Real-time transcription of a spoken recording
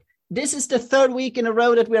This is the third week in a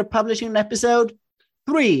row that we are publishing an episode.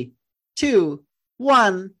 3, 2,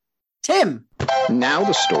 1, Tim. Now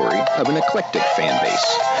the story of an eclectic fan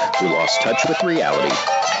base who lost touch with reality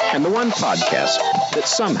and the one podcast that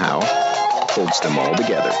somehow holds them all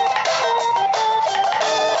together.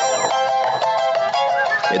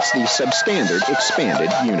 It's the Substandard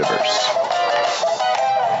Expanded Universe.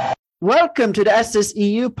 Welcome to the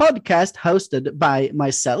SSEU podcast hosted by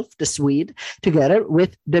myself, the Swede, together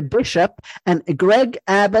with the Bishop and Greg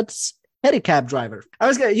Abbott's pedicab driver.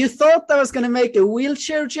 You thought I was going to make a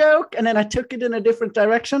wheelchair joke, and then I took it in a different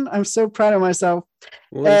direction. I'm so proud of myself.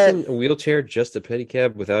 Well, isn't a wheelchair just a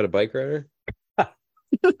pedicab without a bike rider?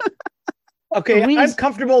 Okay, I'm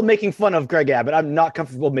comfortable making fun of Greg Abbott. I'm not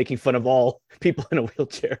comfortable making fun of all people in a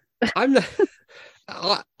wheelchair. I'm not.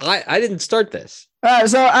 I didn't start this.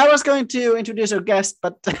 So I was going to introduce our guest,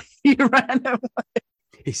 but he ran away.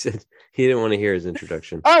 He said he didn't want to hear his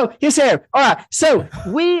introduction. Oh, he's here. All right. So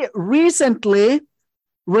we recently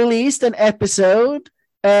released an episode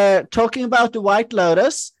talking about the White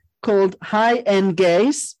Lotus called High End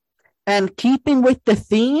Gaze. And keeping with the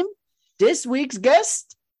theme, this week's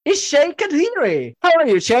guest is Shay K. How are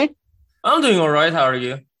you, Shay? I'm doing all right. How are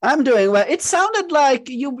you? I'm doing well. It sounded like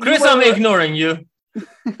you... Chris, I'm ignoring you.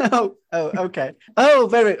 Oh, okay.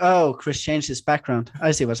 Oh, Chris changed his background.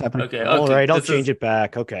 I see what's happening. Okay. All right, I'll change it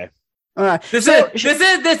back. Okay. All right. This is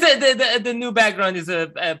the new background is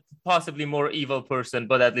a possibly more evil person,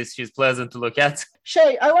 but at least she's pleasant to look at.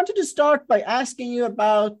 Shay, I wanted to start by asking you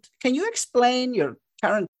about, can you explain your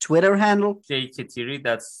current Twitter handle? Shay K,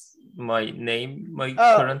 that's my name, my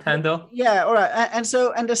current handle. Yeah, all right. And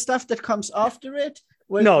the stuff that comes after it?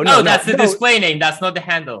 No, that's the display name. That's not the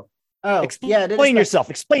handle. Oh, explain yourself.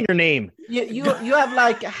 Explain your name. You have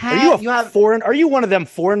like Are you one of them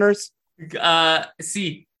foreigners?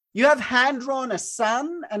 See. You have hand drawn a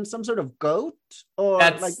sun and some sort of goat, or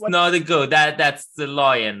that's like what? not the goat. That's the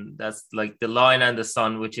lion. That's like the lion and the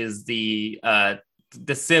sun, which is the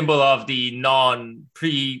symbol of the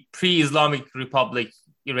pre-Islamic Republic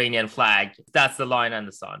Iranian flag. That's the lion and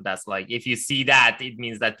the sun. That's like, if you see that, it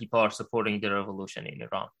means that people are supporting the revolution in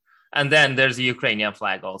Iran. And then there's the Ukrainian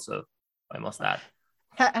flag also, I must add.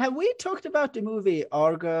 Have we talked about the movie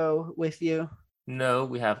Argo with you? No,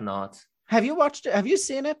 we have not. Have you watched it? Have you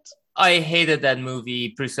seen it? I hated that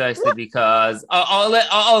movie precisely because...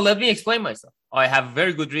 let me explain myself. I have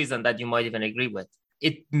very good reason that you might even agree with.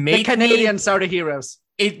 The Canadians are the heroes.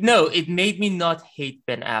 It made me not hate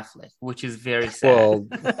Ben Affleck, which is very sad.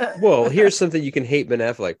 Well, here's something you can hate Ben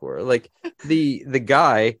Affleck for. Like the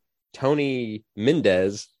guy, Tony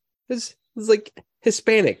Mendez, is like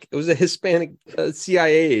Hispanic. It was a Hispanic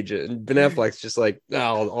CIA agent. And Ben Affleck's just like,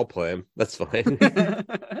 I'll play him. That's fine.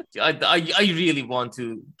 I really want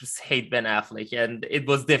to just hate Ben Affleck, and it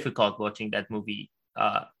was difficult watching that movie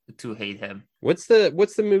to hate him. What's the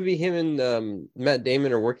movie him and Matt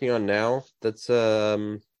Damon are working on now? That's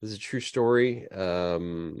is a true story.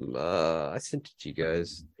 I sent it to you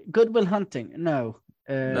guys. Good Will Hunting. No.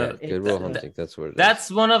 Good Will Hunting. That's what it is. That's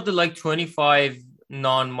one of the 25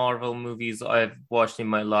 non-Marvel movies I've watched in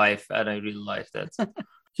my life, and I really liked it.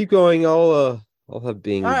 Keep going. I'll have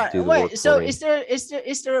Bing do the work. So for me.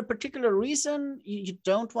 is there a particular reason you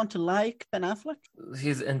don't want to like Ben Affleck?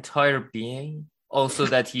 His entire being. Also,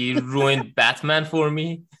 that he ruined Batman for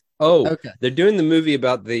me. Oh, okay. They're doing the movie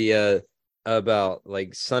about the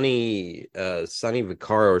like Sonny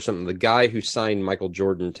Vaccaro or something. The guy who signed Michael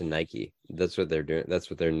Jordan to Nike. That's what they're doing. That's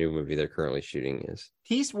what their new movie they're currently shooting is.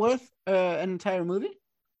 He's worth an entire movie?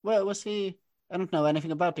 Well, was he? I don't know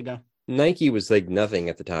anything about the guy. Nike was like nothing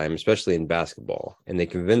at the time, especially in basketball, and they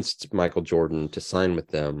convinced Michael Jordan to sign with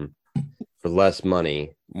them for less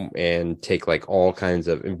money and take like all kinds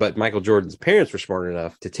of, but Michael Jordan's parents were smart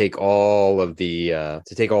enough to take all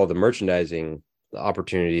the merchandising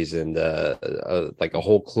opportunities and like a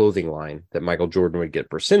whole clothing line that Michael Jordan would get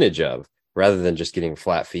percentage of rather than just getting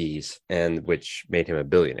flat fees, and which made him a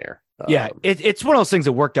billionaire. Yeah, it's one of those things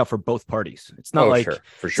that worked out for both parties. It's not like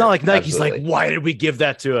it's not like Nike's like, why did we give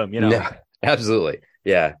that to him? You know, no, absolutely,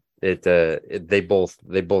 yeah. They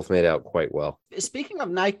both made out quite well. Speaking of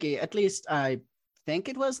Nike, at least I think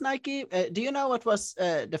it was Nike. Do you know what was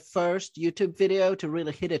the first YouTube video to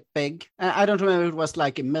really hit it big? I don't remember. It was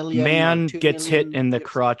like 1 million. Man gets hit in the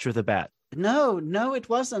crotch with a bat. No, it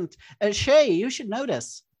wasn't. Shay, you should know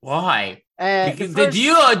this. Why? Do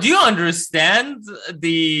you understand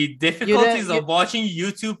the difficulties of watching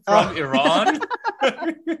YouTube from Iran?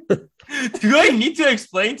 Do I need to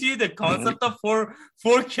explain to you the concept of 4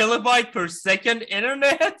 kilobyte per second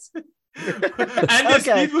internet? And the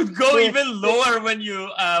speed would go even lower when you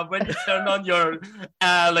turn on your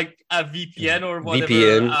like a VPN or whatever.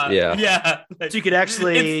 VPN, yeah. So you could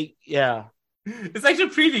actually, It's actually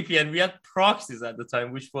pre-VPN. We had proxies at the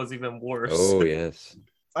time, which was even worse. Oh yes.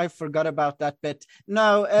 I forgot about that bit.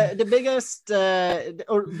 No, the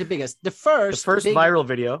first viral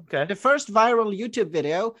video. Okay. The first viral YouTube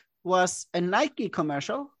video was a Nike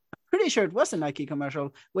commercial. Pretty sure it was a Nike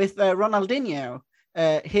commercial with Ronaldinho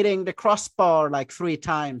hitting the crossbar like 3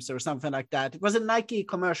 times or something like that. It was a Nike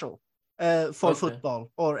commercial for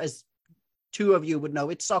football, or as 2 of you would know,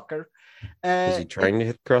 it's soccer. Is he trying to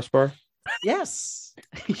hit the crossbar? Yes.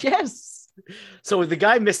 Yes. So the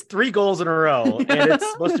guy missed 3 goals in a row, and it's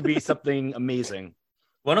supposed to be something amazing.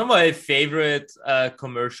 One of my favorite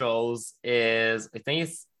commercials is, I think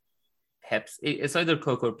it's Pepsi. It's either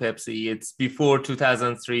Coke or Pepsi. It's before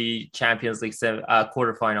 2003 Champions League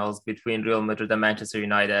quarterfinals between Real Madrid and Manchester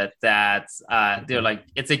United. That they're like,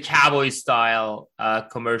 it's a cowboy style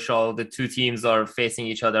commercial. The 2 teams are facing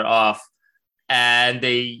each other off, and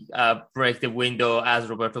they break the window as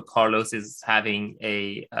Roberto Carlos is having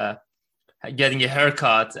getting a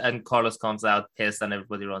haircut, and Carlos comes out pissed and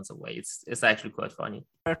everybody runs away. It's actually quite funny.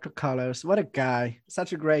 Roberto Carlos, what a guy.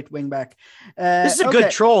 Such a great wingback. This is a good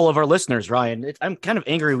troll of our listeners, Ryan. I'm kind of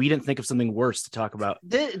angry we didn't think of something worse to talk about.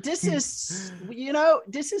 This is... Do you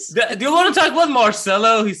want to talk about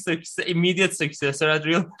Marcelo, his immediate successor at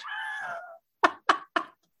Real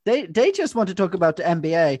Madrid? They just want to talk about the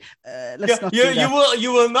NBA. Let's not do that.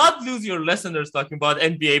 You will not lose your listeners talking about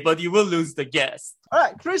NBA, but you will lose the guest. All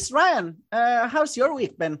right, Chris, Ryan, how's your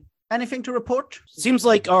week been? Anything to report? Seems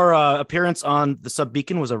like our appearance on the Sub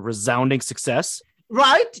Beacon was a resounding success.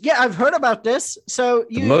 Right? Yeah, I've heard about this. So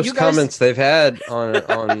the most comments they've had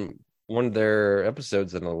on one of their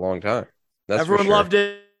episodes in a long time. Everyone loved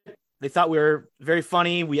it. They thought we were very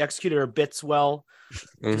funny. We executed our bits well.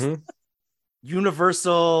 Mm-hmm.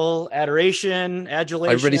 Universal adoration,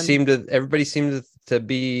 adulation. Everybody seemed to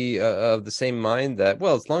be of the same mind that,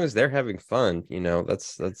 well, as long as they're having fun,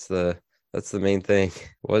 that's the main thing.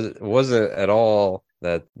 It wasn't at all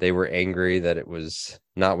that they were angry that it was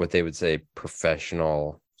not what they would say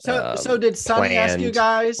professional. So did Sonny ask you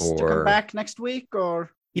guys to come back next week,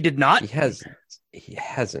 or he did not? He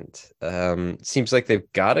hasn't. Seems like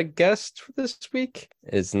they've got a guest for this week.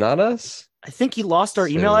 It's not us. I think he lost our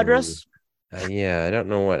email address. Yeah, I don't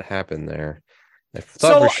know what happened there. I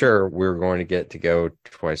thought for sure we were going to get to go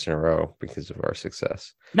twice in a row because of our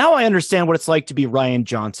success. Now I understand what it's like to be Ryan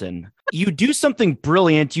Johnson. You do something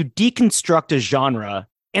brilliant, you deconstruct a genre,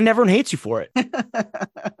 and everyone hates you for it.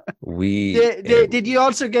 Did you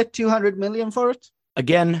also get 200 million for it?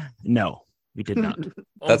 Again, no, we did not.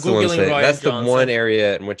 That's the one. That's the one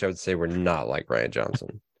area in which I would say we're not like Ryan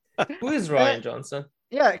Johnson. Who is Ryan Johnson?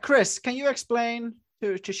 Yeah, Chris, can you explain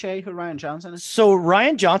to Shay who Ryan Johnson is? So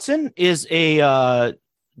Ryan Johnson is a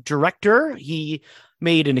director. He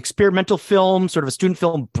made an experimental film, sort of a student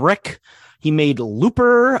film, Brick. He made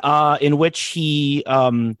Looper, in which he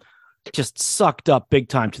just sucked up big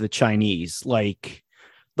time to the Chinese. Like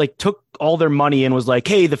took all their money and was like,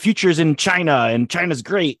 hey, the future's in China and China's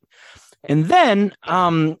great. And then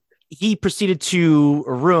he proceeded to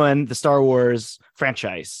ruin the Star Wars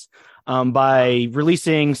franchise by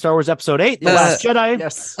releasing Star Wars Episode 8, The Last Jedi.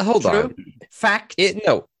 Yes. Hold on. Fact.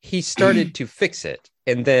 He started to fix it,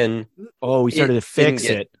 and then... Oh, he started to fix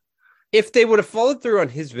it. If they would have followed through on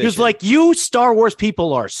his vision... He was like, you Star Wars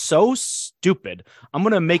people are so stupid. I'm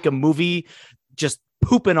going to make a movie just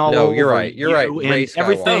pooping all over. No, you're right. You're right. Ray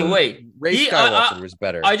everything. Oh, wait. Ray Skywalker was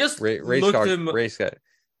better. I just Ray looked him... Skywalker.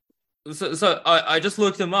 So I just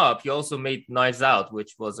looked him up. He also made Knives Out,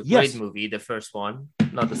 which was a great movie, the first one,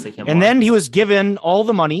 not the second one. And then he was given all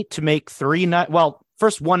the money to make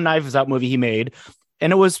first one Knives Out movie he made,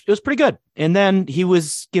 and it was pretty good. And then he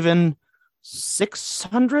was given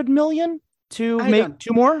 $600 million to make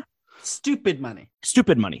 2 more. Stupid money.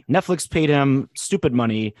 Netflix paid him stupid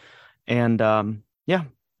money, and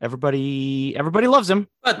everybody loves him.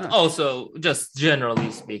 But also, just generally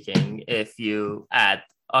speaking, if you add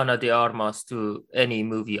Ana de Armas to any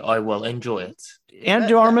movie, I will enjoy it. Ana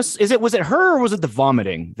de Armas, was it her or was it the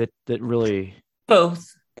vomiting that really?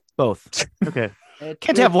 Both. Okay.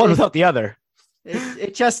 Can't have one without the other.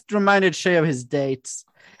 It just reminded Shay of his dates.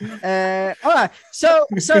 All right. So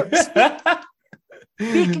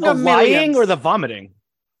speaking of lying millions, or the vomiting?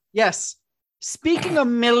 Yes. Speaking of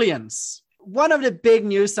millions, one of the big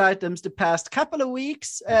news items the past couple of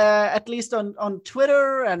weeks, at least on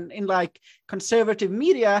Twitter and in like conservative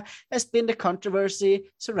media, has been the controversy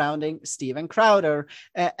surrounding Steven Crowder.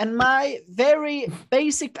 And my very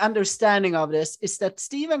basic understanding of this is that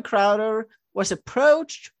Steven Crowder was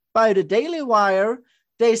approached by the Daily Wire.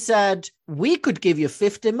 They said, we could give you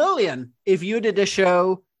 50 million if you did a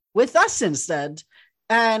show with us instead.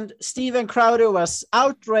 And Steven Crowder was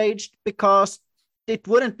outraged because it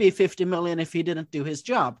wouldn't be 50 million if he didn't do his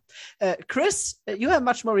job. Chris, you have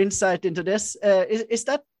much more insight into this. Is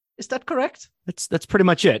that correct? That's pretty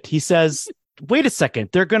much it. He says, wait a second,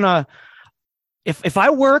 they're gonna, if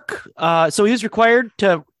I work, so he was required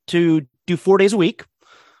to do 4 days a week,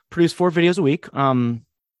 produce 4 videos a week.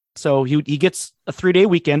 So he gets a 3-day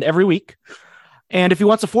weekend every week. And if he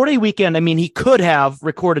wants a 4-day weekend, I mean, he could have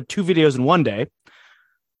recorded 2 videos in 1 day,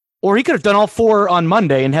 or he could have done all 4 on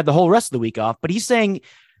Monday and had the whole rest of the week off. But he's saying,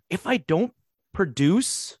 if I don't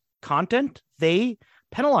produce content, they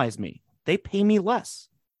penalize me. They pay me less.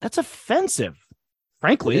 That's offensive,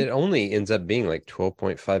 frankly. It only ends up being like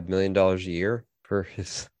 $12.5 million a year for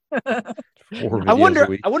his 4 I wonder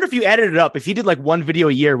videos a week. if you added it up, if he did like 1 video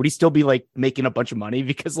a year, would he still be like making a bunch of money?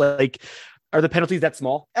 Because like, are the penalties that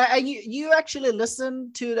small? You actually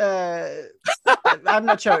listen to the, I'm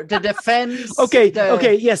not sure, the defense. Okay.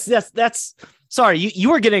 Yes. That's sorry. You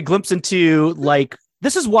were getting a glimpse into like,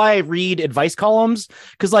 this is why I read advice columns,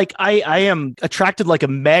 because like I am attracted like a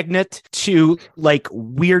magnet to like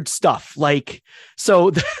weird stuff. Like, so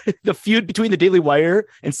the feud between the Daily Wire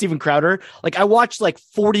and Steven Crowder, like I watched like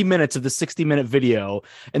 40 minutes of the 60-minute video,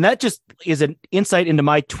 and that just is an insight into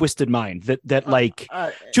my twisted mind that like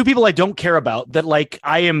 2 people I don't care about, that like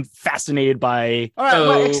I am fascinated by. All right,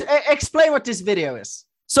 well, explain what this video is.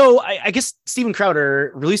 So I guess Steven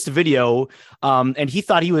Crowder released a video, and he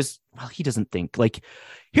thought he was, well, he doesn't think, like,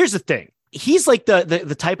 here's the thing. He's like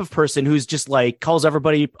the type of person who's just like calls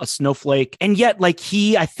everybody a snowflake. And yet like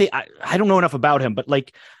I don't know enough about him, but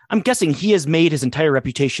like, I'm guessing he has made his entire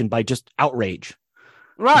reputation by just outrage.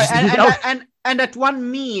 Right. And that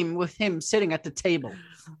one meme with him sitting at the table.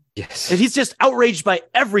 Yes. And he's just outraged by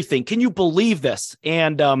everything. Can you believe this?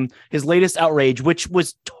 And his latest outrage, which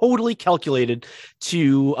was totally calculated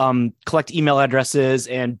to collect email addresses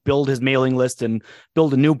and build his mailing list and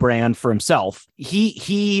build a new brand for himself.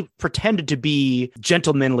 He pretended to be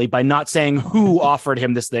gentlemanly by not saying who offered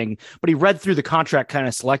him this thing, but he read through the contract kind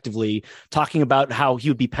of selectively, talking about how he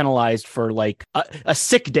would be penalized for like a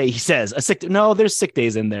sick day. He says no, there's sick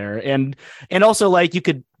days in there. And also like you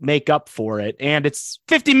could make up for it. And it's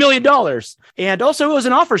 $50 million. And also it was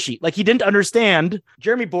an offer sheet. Like he didn't understand.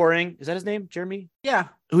 Jeremy Boring, is that his name? Jeremy? Yeah.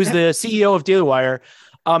 Who's the CEO of Daily Wire,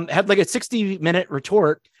 had like a 60-minute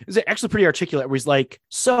retort. It was actually pretty articulate where he's like,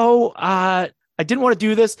 so I didn't want to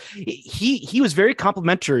do this. He was very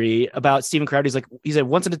complimentary about Steven Crowder. He's a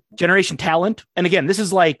once in a generation talent. And again, this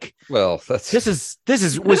is like, well, this was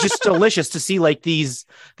just delicious to see like these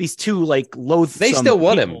 2 like loathsome. They still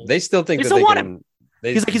want people. him. They still think they that still they want can, him.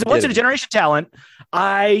 He's a once in a generation talent.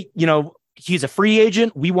 He's a free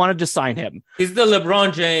agent. We wanted to sign him. He's the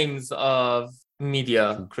LeBron James of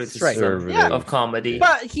media criticism, of comedy.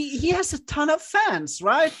 But he has a ton of fans,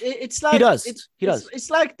 right? It's like he does. It's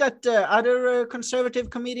like that other conservative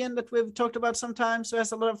comedian that we've talked about sometimes who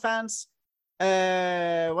has a lot of fans.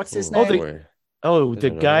 What's his name?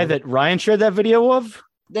 The guy that Ryan shared that video of.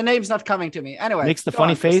 The name's not coming to me. Anyway, makes the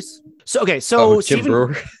funny face. So Jim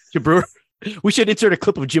Brewer. Jim Brewer. We should insert a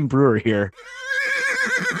clip of Jim Brewer here.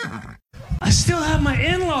 I still have my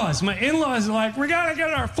in-laws. My in-laws are like, we gotta get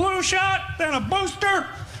our flu shot, then a booster,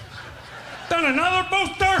 then another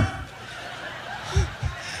booster.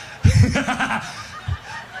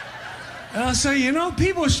 So,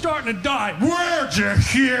 people are starting to die. Where'd you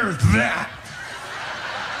hear that?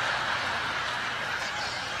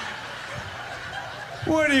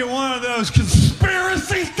 What are you, one of those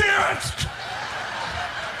conspiracy theorists?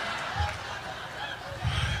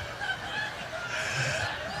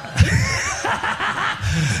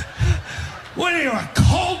 What are you, a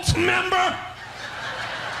cult member?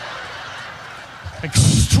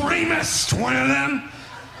 Extremist, one of them?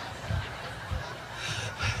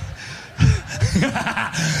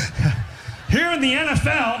 Here in the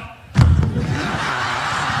NFL,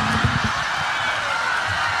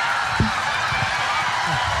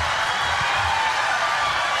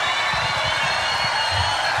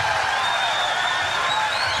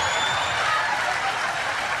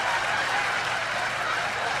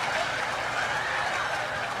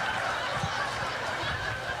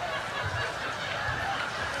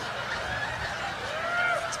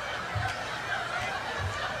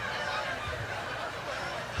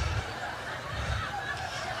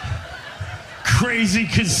 crazy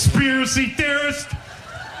conspiracy theorist.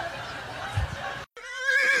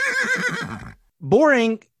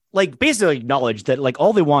 Boring, like, basically acknowledged that, like,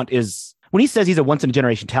 all they want is, when he says he's a once in a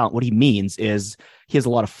generation talent, what he means is he has a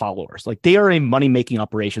lot of followers. Like, they are a money making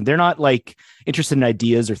operation. They're not like interested in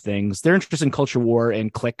ideas or things. They're interested in culture war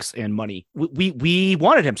and clicks and money. We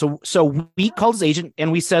wanted him. So we called his agent and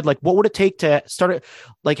we said, like, what would it take to start it,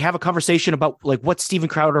 like, have a conversation about like what Steven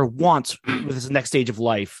Crowder wants with his next stage of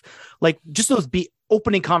life? Like, just those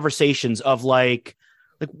opening conversations of like,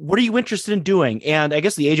 what are you interested in doing? And I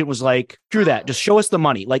guess the agent was like, screw that. Just show us the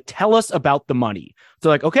money. Like, tell us about the money.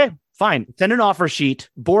 They're like, okay, fine. Send an offer sheet.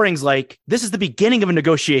 Boring's like, this is the beginning of a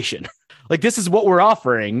negotiation. Like, this is what we're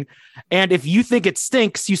offering. And if you think it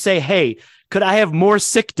stinks, you say, hey, could I have more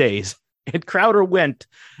sick days? And Crowder went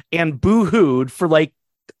and boo-hooed for like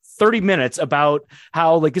 30 minutes about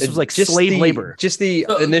how like this was like slave labor. Just the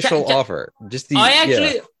initial offer. Just the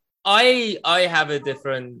I have a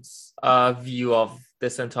different view of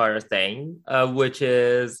this entire thing, which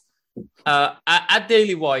is at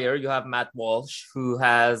Daily Wire, you have Matt Walsh, who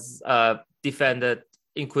has defended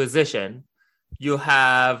Inquisition. You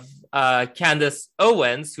have Candace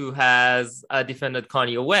Owens, who has defended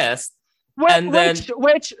Kanye West.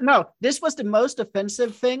 No, this was the most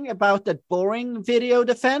offensive thing about that Boring video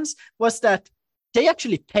defense, was that they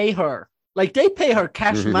actually pay her. Like, they pay her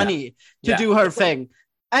cash money to do her thing.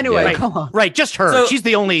 Anyway, come on. Right, just her. So, she's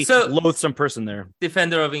the only loathsome person there.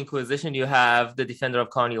 Defender of Inquisition, you have the defender of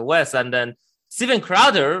Kanye West, and then Steven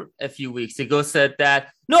Crowder a few weeks ago said that,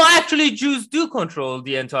 no, actually, Jews do control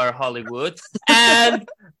the entire Hollywood. and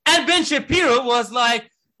Ben Shapiro was like,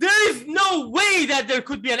 there is no way that there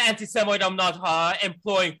could be an anti-Semite I'm not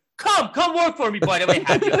employing. Come work for me, by the way.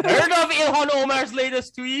 Have you heard of Ilhan Omar's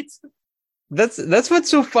latest tweet? That's what's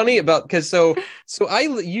so funny about, because so I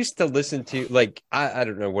used to listen to, like, I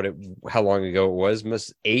don't know how long ago it was,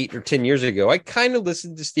 must 8 or 10 years ago. I kind of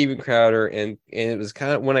listened to Steven Crowder, and it was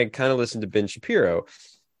kind of when I kind of listened to Ben Shapiro.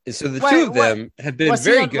 And so the two of them have been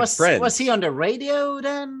very good friends. Was he on the radio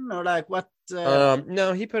then, or like what?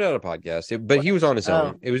 No, he put out a podcast, but he was on his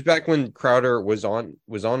own. It was back when Crowder was on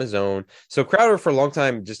his own. So Crowder for a long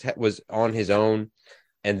time just was on his own,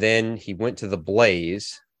 and then he went to the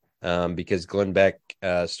Blaze. Because Glenn Beck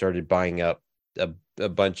started buying up a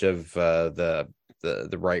bunch of the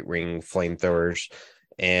right wing flamethrowers,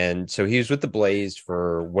 and so he was with the Blaze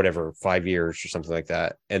for whatever 5 years or something like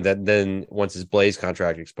that. And then once his Blaze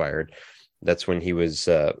contract expired, that's when he was.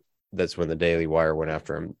 That's when the Daily Wire went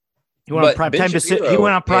after him. He went on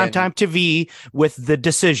primetime TV with The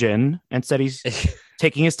Decision and said he's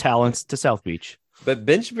taking his talents to South Beach. But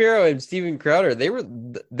Ben Shapiro and Steven Crowder,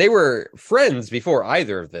 they were friends before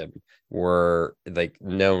either of them were like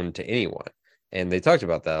known to anyone. And they talked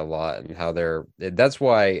about that a lot, and how that's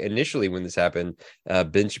why initially when this happened,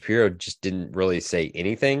 Ben Shapiro just didn't really say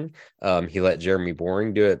anything. He let Jeremy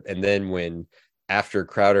Boring do it. And then after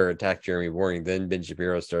Crowder attacked Jeremy Boring, then Ben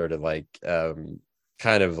Shapiro started like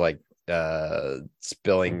kind of like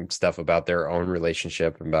spilling stuff about their own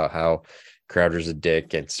relationship, about how Crowder's a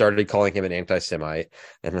dick, and started calling him an anti-Semite.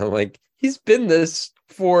 And I'm like, he's been this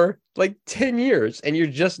for like 10 years, and you're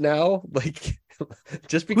just now like,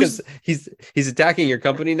 just because he's attacking your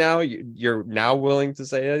company now, you're now willing to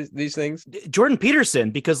say these things. Jordan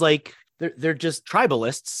Peterson, because like they're just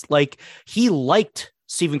tribalists. Like, he liked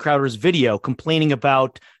Steven Crowder's video complaining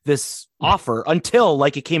about this offer until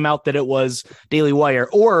like it came out that it was Daily Wire,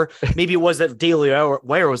 or maybe it was that Daily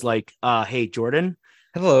Wire was like, hey, Jordan,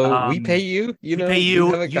 hello, we pay you. You got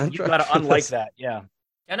to unlike that. Yeah.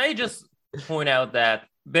 Can I just point out that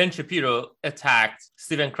Ben Shapiro attacked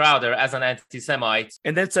Steven Crowder as an anti-Semite,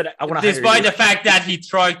 and then said, "I want to," despite the fact that he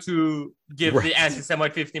tried to give the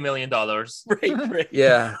anti-Semite $50 million. Right.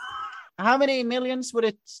 Yeah. How many millions would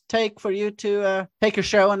it take for you to take a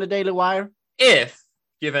show on the Daily Wire? If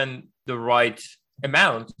given the right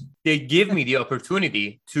amount, they give me the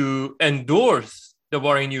opportunity to endorse the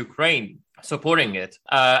war in Ukraine, supporting it,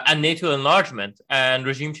 and NATO enlargement and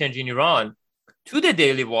regime change in Iran to the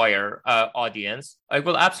Daily Wire audience, I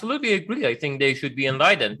will absolutely agree. I think they should be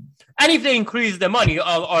enlightened. And if they increase the money,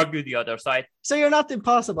 I'll argue the other side. So you're not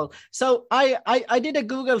impossible. So I did a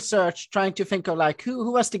Google search trying to think of like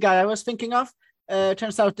who was the guy I was thinking of.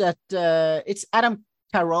 Turns out that it's Adam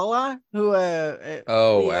Carolla who.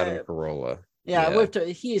 Adam Carolla. Yeah.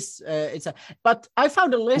 He's but I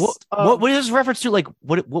found a list. What is this reference to? Like,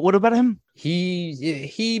 what about him?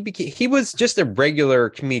 He was just a regular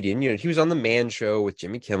comedian. You know, he was on the Man Show with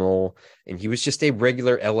Jimmy Kimmel, and he was just a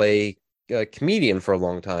regular LA comedian for a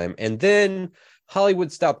long time. And then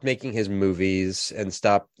Hollywood stopped making his movies and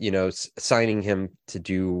stopped, signing him to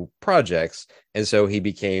do projects. And so he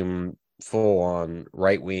became full on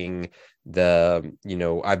right wing,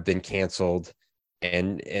 I've been canceled.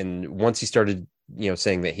 And once he started,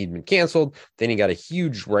 saying that he'd been canceled, then he got a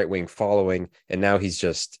huge right wing following. And now he's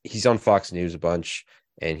on Fox News a bunch,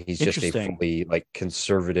 and he's just a fully like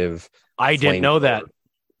conservative. I didn't know that.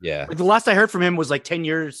 Yeah. Like, the last I heard from him was like 10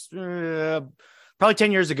 years, probably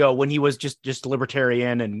 10 years ago, when he was just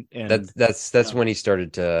libertarian. And that's when he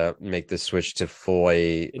started to make the switch to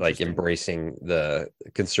fully like embracing the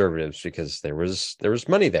conservatives, because there was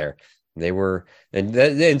money there. They were,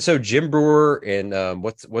 and so Jim Brewer and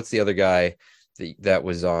what's the other guy that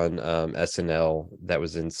was on SNL that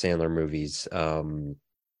was in Sandler movies?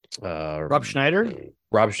 Rob Schneider.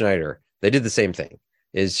 Rob Schneider. They did the same thing.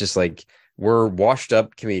 It's just like, we're washed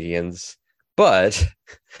up comedians, but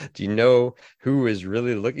do you know who is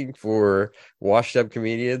really looking for washed up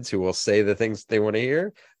comedians who will say the things they want to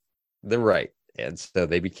hear? The right. And so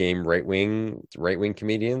they became right wing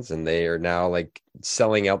comedians, and they are now like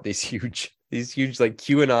selling out these huge like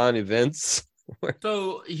QAnon events.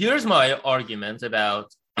 So here's my argument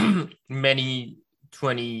about many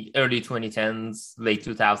early 2010s, late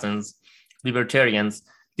 2000s libertarians.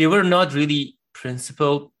 They were not really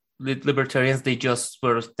principled libertarians. They just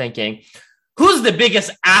were thinking, who's the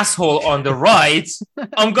biggest asshole on the right?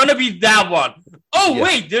 I'm gonna be that one. Oh, yeah.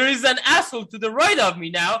 Wait, there is an asshole to the right of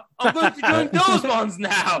me now. I'm going to join those ones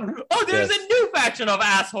now. Oh, there's a new faction of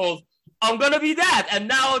assholes. I'm gonna be that. And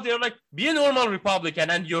now they're like, be a normal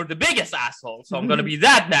Republican and you're the biggest asshole. So I'm gonna be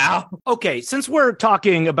that now. Okay, since we're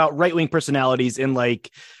talking about right-wing personalities in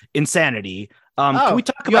like insanity, can we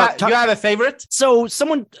talk about you have a favorite? So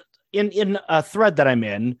someone in a thread that I'm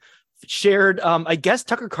in shared, I guess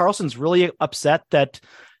Tucker Carlson's really upset that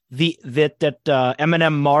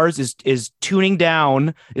Eminem Mars is turning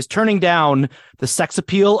down the sex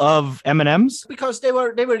appeal of M&Ms, because they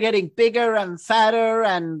were getting bigger and fatter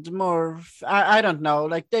and more. I don't know,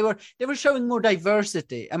 like they were showing more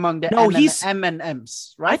diversity among the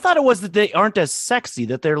M&Ms, right? I thought it was that they aren't as sexy,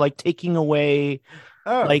 that they're like taking away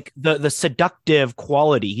like the seductive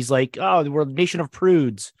quality. He's like, oh, we're a nation of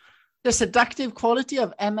prudes. The seductive quality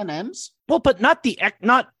of M&Ms? Well, but not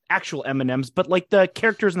actual M&Ms, but like the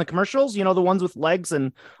characters in the commercials, the ones with legs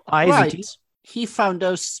and eyes and teeth. He found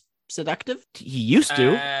those seductive? He used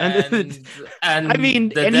to. And I mean,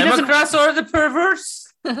 the Democrats are the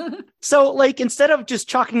perverse. So like, instead of just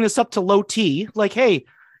chalking this up to low T, like, hey,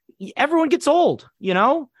 everyone gets old,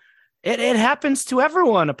 it happens to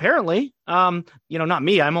everyone, apparently. Not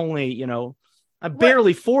me. I'm only, I'm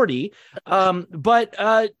barely 40. But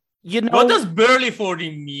what does barely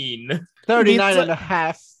 40 mean? 39 and a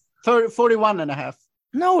half, 41 and a half.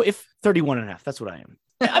 No, if 31 and a half, that's what I am.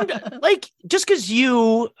 I'm like, just because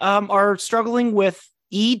you are struggling with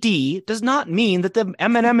ED does not mean that the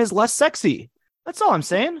M&M is less sexy. That's all I'm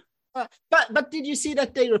saying. But did you see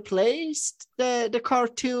that they replaced the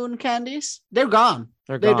cartoon candies? They're gone.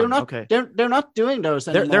 They're gone. They're not. Okay. They're not doing those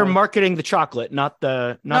anymore. They're marketing the chocolate, not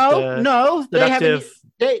the seductive.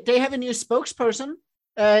 They have a new spokesperson.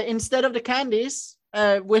 Instead of the candies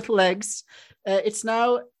with legs, it's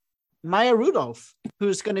now Maya Rudolph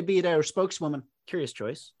who's going to be their spokeswoman. Curious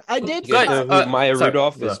choice. I did. You know who Maya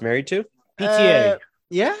Rudolph is married to? PTA.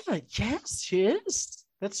 Yes, she is.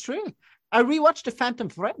 That's true. I rewatched The Phantom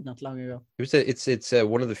Thread not long ago. It's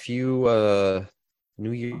one of the few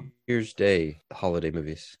New Year's Day holiday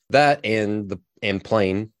movies. That and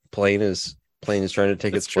Plane is trying to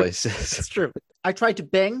take its place. That's true. I tried to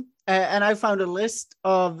Bing. And I found a list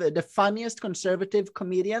of the funniest conservative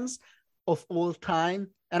comedians of all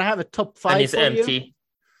time. And I have a top 5 and it's for empty.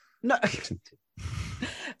 You. No,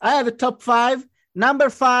 I have a top 5. Number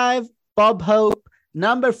 5, Bob Hope.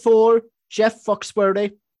 Number 4, Jeff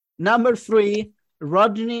Foxworthy. Number 3,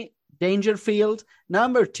 Rodney Dangerfield.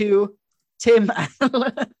 Number 2, Tim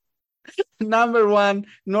Allen. Number 1,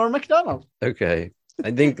 Norm Macdonald. Okay.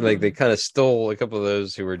 I think like they kind of stole a couple of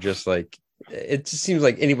those who were just like, it just seems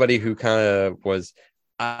like anybody who kind of was,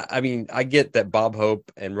 I mean, I get that Bob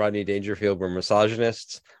Hope and Rodney Dangerfield were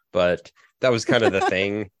misogynists, but that was kind of the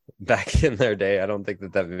thing back in their day. I don't think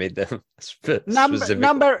that made them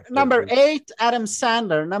Number 8, Adam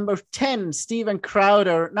Sandler. Number 10, Steven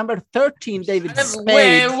Crowder. Number 13, David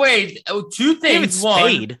Spade. Wait. 2 things.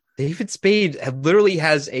 David Spade literally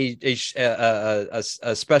has a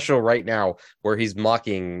special right now where he's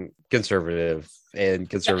mocking conservative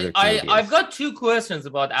comedians. I've got 2 questions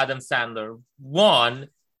about Adam Sandler. 1,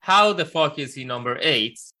 how the fuck is he number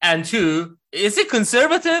 8? And 2, is he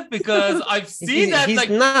conservative? Because I've seen that. He's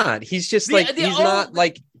not. He's just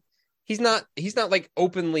he's he's not like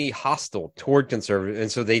openly hostile toward conservative,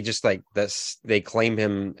 and so they just like they claim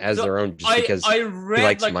him as their own just because I read he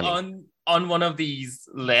likes like money. on one of these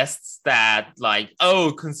lists that like,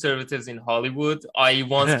 oh, conservatives in Hollywood. I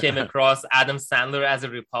once came across Adam Sandler as a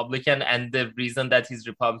Republican, and the reason that he's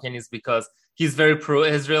Republican is because he's very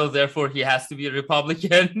pro-Israel, therefore he has to be a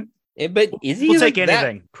Republican. But is he We'll like take that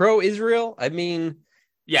anything. pro-Israel? I mean,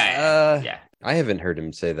 Yeah. I haven't heard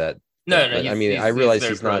him say that. No, but, I mean, I realize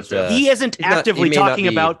he's not. He isn't actively he may not talking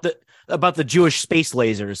be- about the Jewish space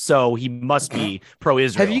lasers, so he must be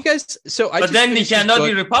pro-Israel. Have you guys? So I But just then he finished this cannot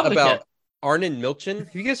be book Republican. About Arnon Milchan.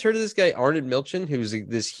 Have you guys heard of this guy, Arnon Milchan, who's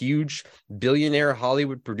this huge billionaire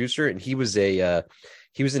Hollywood producer, and he was an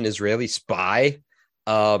Israeli spy,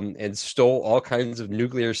 and stole all kinds of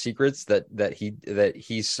nuclear secrets that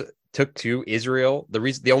he took to Israel.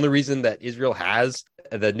 The only reason that Israel has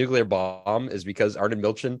the nuclear bomb is because Arnon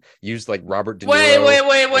Milchan used like Robert De Niro.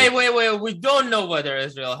 Wait. We don't know whether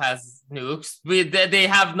Israel has nukes. They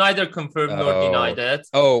have neither confirmed nor denied it.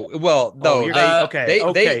 Oh well, no.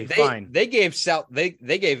 Fine. They gave South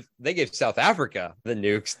Africa the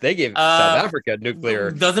nukes. They gave South Africa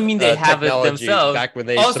nuclear. Doesn't mean they have it technology themselves. back when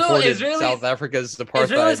they Also, supported Israelis- South Africa's Israelis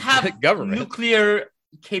apartheid have government. nuclear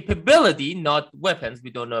capability, not weapons. We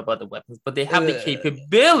don't know about the weapons, but they have the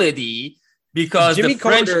capability because the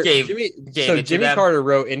French gave it to Jimmy them. Carter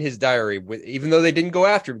wrote in his diary, even though they didn't go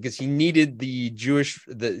after him because he needed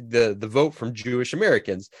the vote from Jewish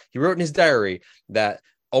Americans. He wrote in his diary that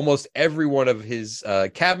almost every one of his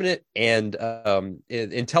cabinet and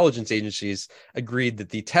intelligence agencies agreed that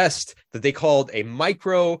the test that they called a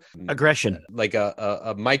micro aggression, like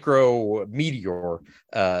a micro meteor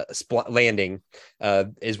landing,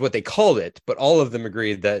 is what they called it. But all of them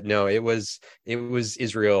agreed that no, it was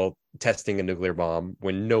Israel testing a nuclear bomb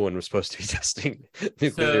when no one was supposed to be testing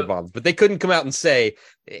nuclear bombs. But they couldn't come out and say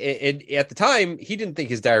at the time he didn't think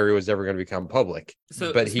his diary was ever going to become public.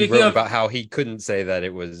 But he wrote about how he couldn't say that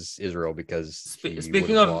it was Israel because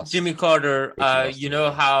speaking of Jimmy Carter, you know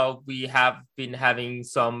how we have been having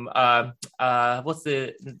some what's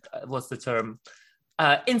the term,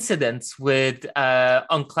 incidents with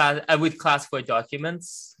with classified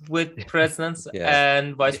documents with presidents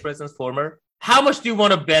and vice presidents former. How much do you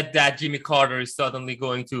want to bet that Jimmy Carter is suddenly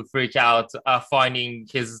going to freak out finding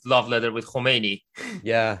his love letter with Khomeini?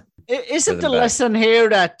 Yeah. Isn't the lesson here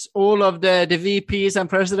that all of the VPs and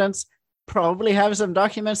presidents probably have some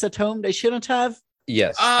documents at home they shouldn't have?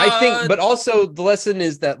 Yes, I think, but also the lesson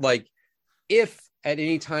is that, like, if at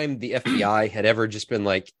any time the FBI had ever just been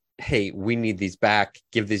like, hey, we need these back,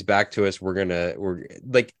 give these back to us, we're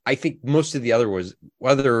like, I think most of the other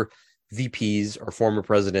VPs or former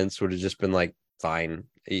presidents would have just been like, fine,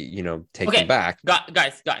 take them back.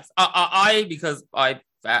 Guys, because I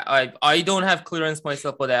don't have clearance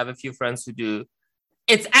myself, but I have a few friends who do.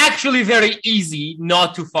 It's actually very easy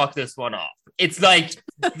not to fuck this one off. It's like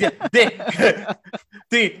the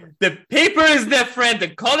paper is different, the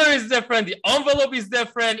color is different, the envelope is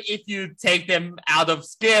different. If you take them out of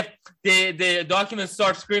SCIF, the documents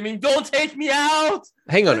start screaming, "Don't take me out!"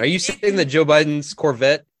 Hang on, are you saying that Joe Biden's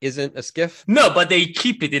Corvette isn't a SCIF? No, but they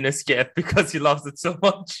keep it in a SCIF because he loves it so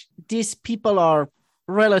much. These people are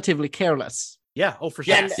relatively careless. Yeah. Oh, for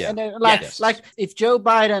sure. Yes. Like if Joe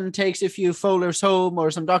Biden takes a few folders home or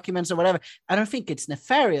some documents or whatever, I don't think it's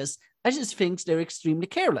nefarious. I just think they're extremely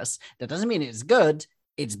careless. That doesn't mean it's good.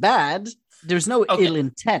 It's bad. There's no ill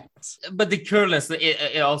intent. But the careless,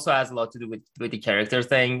 it also has a lot to do with the character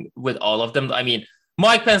thing with all of them. I mean,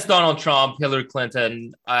 Mike Pence, Donald Trump, Hillary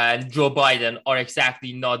Clinton, and Joe Biden are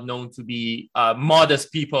exactly not known to be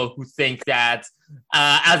modest people who think that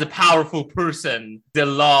as a powerful person, the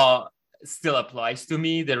law still applies to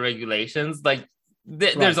me, the regulations. Like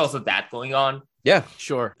there's also that going on. Yeah,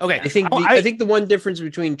 sure. Okay. I think the one difference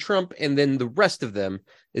between Trump and then the rest of them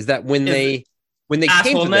is that when they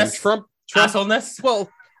came to them, Trump assholeness. Well,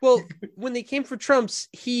 when they came for Trump's,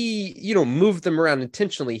 he moved them around,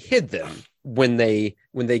 intentionally hid them when they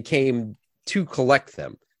came to collect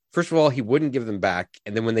them. First of all, he wouldn't give them back,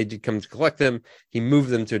 and then when they did come to collect them, he moved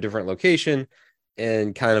them to a different location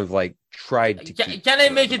and kind of like tried to. Can I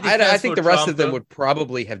make it? I think the rest of them would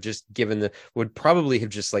probably have just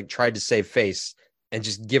tried to save face and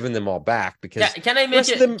just given them all back because. Can I make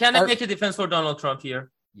it? Can I make a defense for Donald Trump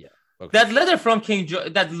here? Yeah. Okay. That letter from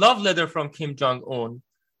that love letter from Kim Jong-un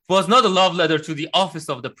was not a love letter to the office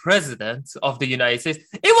of the president of the United States.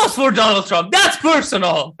 It was for Donald Trump. That's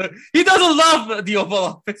personal. He doesn't love the Oval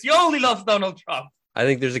Office. He only loves Donald Trump. I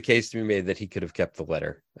think there's a case to be made that he could have kept the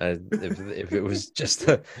letter if it was just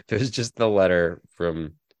the letter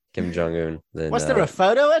from Kim Jong-un. Then was there a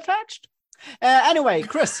photo attached? Anyway,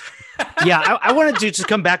 Chris. Yeah, I wanted to just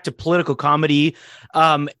come back to political comedy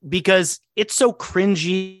because it's so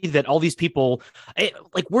cringy that all these people,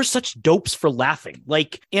 we're such dopes for laughing.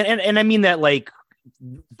 Like, and I mean that like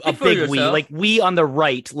a big we, like we on the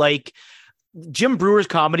right, like Jim Brewer's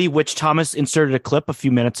comedy, which Thomas inserted a clip a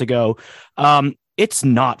few minutes ago. It's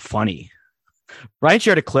not funny. Ryan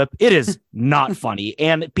shared a clip. It is not funny.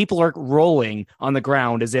 And people are rolling on the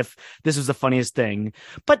ground as if this is the funniest thing.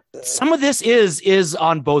 But some of this is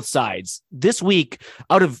on both sides. This week,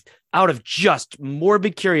 out of just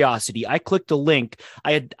morbid curiosity, I clicked a link.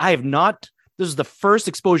 I have not. This is the first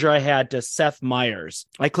exposure I had to Seth Meyers.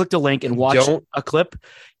 I clicked a link and watched a clip.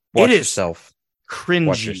 Watch it is yourself. Cringy.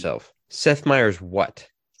 Watch yourself. Seth Meyers what?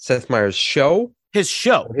 Seth Meyers show? His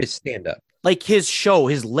show. Or his stand-up? Like his show,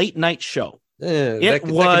 his late night show. That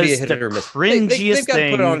could be a hit or miss. They've got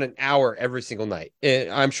to put on an hour every single night.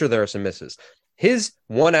 I'm sure there are some misses. His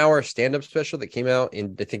 1 hour stand-up special that came out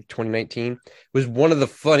in, I think, 2019 was one of the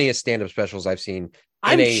funniest stand-up specials I've seen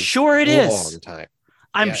I'm sure it is. Long time.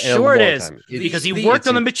 I'm sure it is because he worked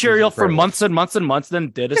on the material for months and months and months, then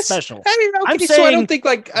did a special. I'm saying, so I don't think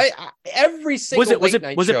like every single was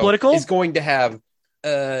it political? Is going to have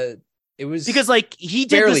it was because like he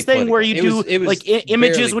did this thing political. Where you do like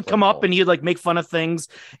images would come up and he'd like make fun of things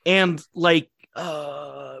and like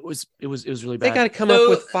it was really bad. They got to come up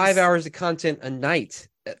with 5 hours of content a night.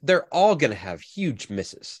 They're all going to have huge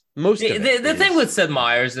misses. Most of the thing with Seth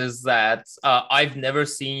Meyers is that I've never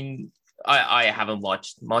seen. I haven't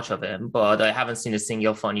watched much of him, but I haven't seen a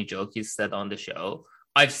single funny joke he's said on the show.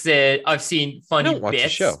 I've seen funny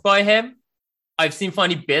bits by him. I've seen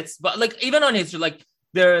funny bits, but like even on his like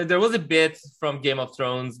there was a bit from Game of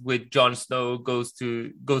Thrones with Jon Snow goes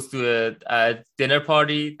to a dinner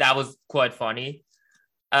party that was quite funny.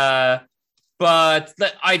 But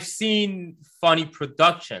like, I've seen funny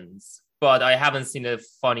productions, but I haven't seen a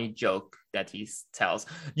funny joke that he tells.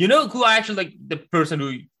 You know who I actually like? The person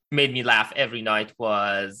who made me laugh every night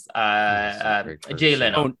was Jay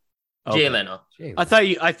Leno. Jay Leno. I thought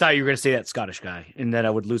you were going to say that Scottish guy, and then I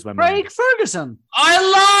would lose my mind. Craig Ferguson.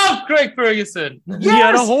 I love Craig Ferguson. Yes, he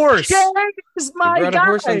had a horse. Craig is my guy. A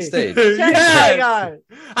horse on stage. Yes.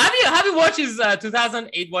 Have you watched his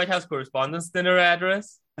 2008 White House Correspondents' Dinner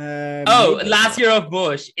address? Last year of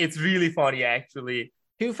Bush. It's really funny, actually.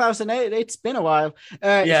 2008. It's been a while.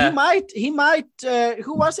 He might.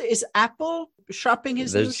 Who was it? Is Apple shopping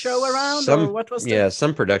his new show around, or what was?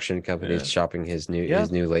 Some production companies shopping his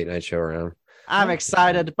new late night show around. I'm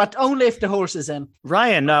excited, but only if the horse is in.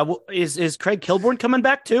 Ryan, is Craig Kilborn coming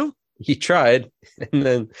back too? He tried, and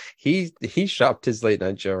then he shopped his late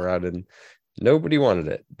night show around, and nobody wanted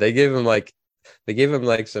it. They gave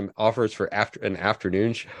him some offers for an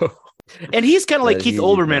afternoon show. And he's kind of like Keith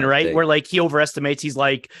Olbermann, right? Where like he overestimates. He's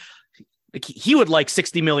like he would like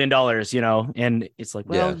 $60 million, you know, and it's like,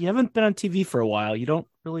 well, you haven't been on TV for a while. You don't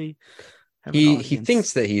really. He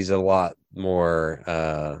thinks that he's a lot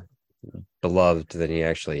more beloved than he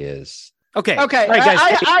actually is. Okay. All right,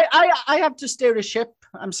 guys. I have to steer the ship.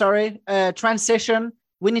 I'm sorry. Transition.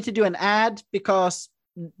 We need to do an ad because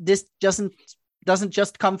this doesn't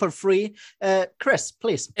just come for free. Chris,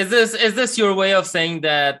 please. Is this your way of saying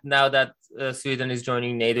that now that Sweden is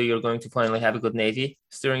joining NATO, you're going to finally have a good navy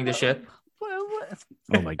steering the ship?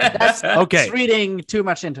 Oh my God. That's okay. It's reading too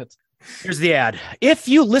much into it. Here's the ad. If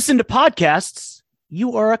you listen to podcasts,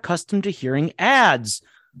 you are accustomed to hearing ads.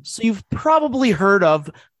 So you've probably heard of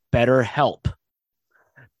BetterHelp.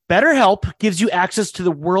 BetterHelp gives you access to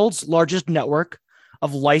the world's largest network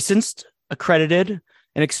of licensed, accredited,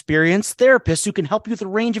 and experienced therapists who can help you with a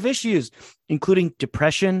range of issues, including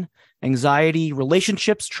depression, anxiety,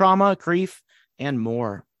 relationships, trauma, grief, and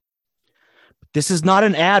more. This is not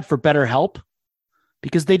an ad for BetterHelp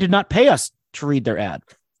because they did not pay us to read their ad.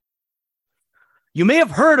 You may have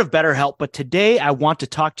heard of BetterHelp, but today I want to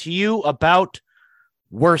talk to you about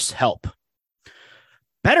Worse Help.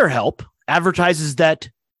 BetterHelp advertises that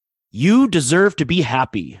you deserve to be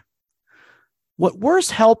happy. What Worse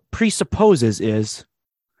Help presupposes is,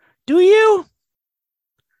 do you?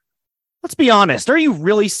 Let's be honest. Are you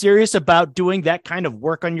really serious about doing that kind of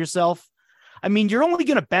work on yourself? I mean, you're only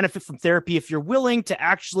going to benefit from therapy if you're willing to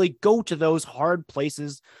actually go to those hard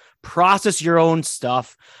places, process your own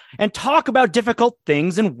stuff, and talk about difficult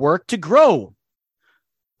things and work to grow.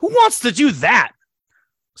 Who wants to do that?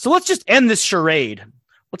 So let's just end this charade.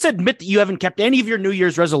 Let's admit that you haven't kept any of your New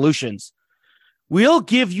Year's resolutions. We'll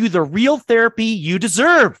give you the real therapy you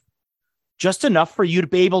deserve. Just enough for you to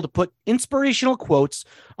be able to put inspirational quotes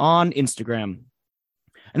on Instagram.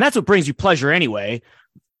 And that's what brings you pleasure anyway.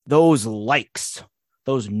 Those likes,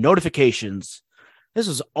 those notifications, This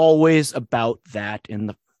is always about that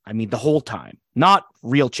the whole time, not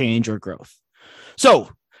real change or growth. So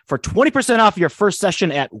for 20% off your first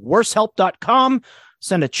session at worsehelp.com,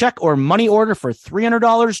 send a check or money order for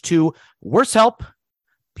 $300 to Worse Help,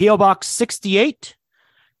 P.O. Box 68,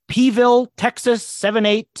 Peeville, Texas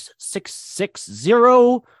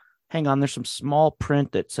 78660. Hang on, there's some small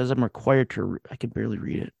print that says I'm required to, I can barely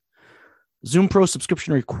read it. Zoom Pro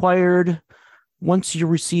subscription required. Once you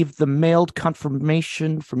receive the mailed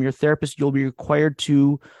confirmation from your therapist, you'll be required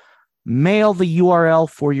to mail the URL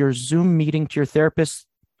for your Zoom meeting to your therapist.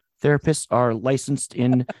 Therapists are licensed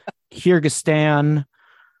in Kyrgyzstan.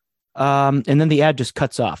 And then the ad just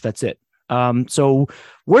cuts off. That's it. So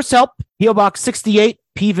Worse Help, P.O. Box 68,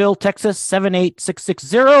 Peeville, Texas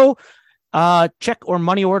 78660. Check or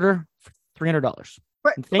money order for $300.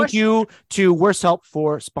 Thank you to Worse Help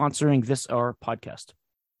for sponsoring this our podcast.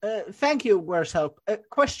 Thank you, Worse Help.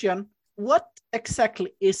 Question: what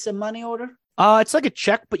exactly is a money order? It's like a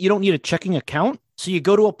check, but you don't need a checking account. So you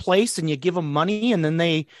go to a place and you give them money, and then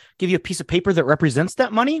they give you a piece of paper that represents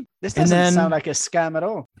that money. This doesn't sound like a scam at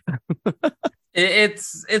all.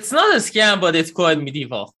 It's not a scam, but it's quite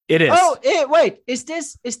medieval. It is. Oh, wait. Is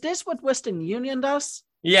this what Western Union does?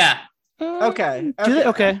 Yeah. Okay. Do they?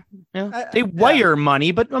 Okay. Yeah. They wire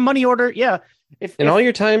money, but a money order, yeah. In all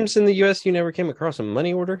your times in the U.S., you never came across a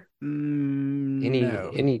money order?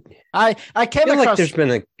 No. I came feel across... like there's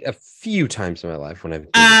been a few times in my life when I've...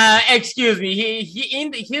 Excuse me. He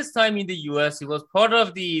in his time in the U.S., he was part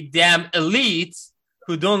of the damn elite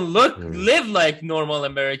who don't live like normal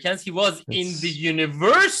Americans. He was in the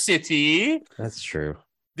university. That's true.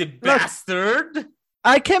 The bastard.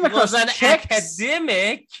 I came across an checks.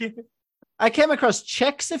 academic. I came across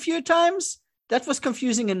checks a few times. That was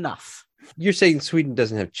confusing enough. You're saying Sweden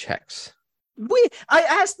doesn't have checks? I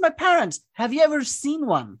asked my parents, have you ever seen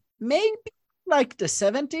one? Maybe like the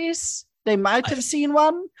 70s. They might have seen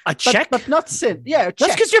one. A check? But not sin. Yeah, a check.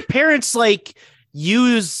 That's because your parents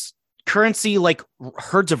use currency like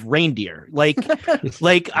herds of reindeer. Like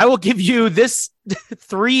I will give you this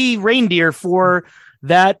 3 reindeer for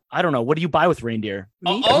that. I don't know. What do you buy with reindeer?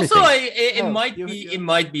 Also, it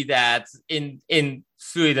might be that in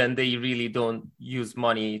Sweden they really don't use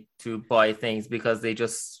money to buy things because they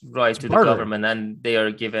just write to the government and they are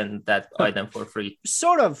given that item for free.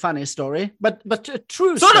 Sort of funny story, but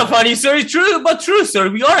true. Sort of funny story, true, but true, sir.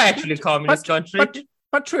 We are actually a communist country.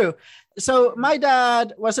 But true. So my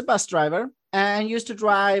dad was a bus driver and used to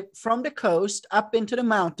drive from the coast up into the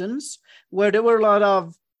mountains where there were a lot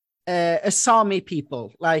of Sami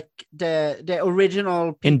people, like the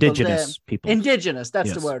original people, indigenous people. Indigenous,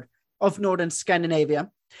 that's the word, of northern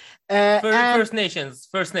Scandinavia. First Nations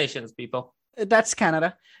people. That's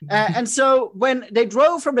Canada. And so when they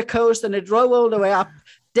drove from the coast and they drove all the way up,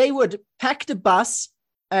 they would pack the bus,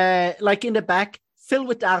 like in the back, filled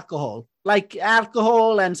with alcohol. Like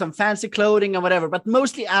alcohol and some fancy clothing and whatever, but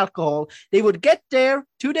mostly alcohol. They would get there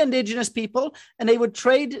to the indigenous people and they would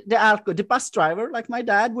trade the alcohol. The bus driver, like my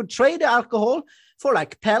dad, would trade the alcohol for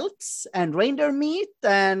like pelts and reindeer meat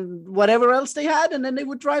and whatever else they had. And then they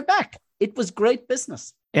would drive back. It was great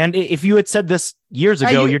business. And if you had said this years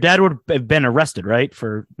ago, your dad would have been arrested, right?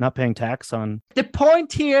 For not paying tax on. The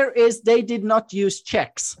point here is they did not use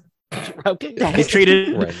checks. Okay. They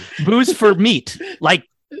traded booze for meat.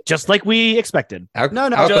 Just like we expected.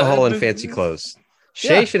 Alcohol and fancy clothes.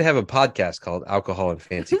 Shay should have a podcast called Alcohol and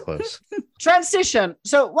Fancy Clothes. Transition.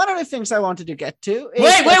 So one of the things I wanted to get to is...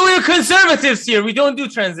 Wait, we're conservatives here. We don't do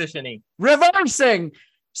transitioning. Reversing.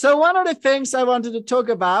 So one of the things I wanted to talk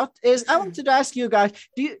about is I wanted to ask you guys,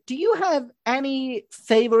 do you have any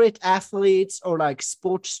favorite athletes or like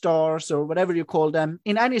sports stars or whatever you call them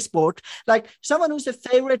in any sport? Like someone who's a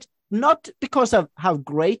favorite, not because of how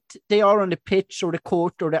great they are on the pitch or the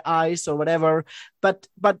court or the ice or whatever, but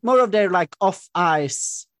more of their like off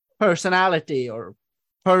ice personality or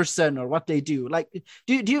person or what they do. Like,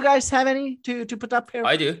 do you guys have any to put up here?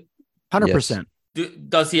 I do. 100%.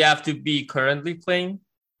 Does he have to be currently playing?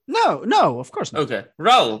 No, of course not. Okay.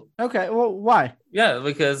 Raul. Okay, well, why? Yeah,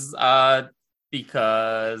 because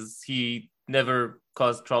he never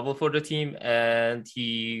caused trouble for the team and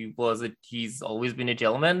he's always been a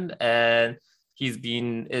gentleman and he's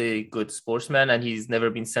been a good sportsman and he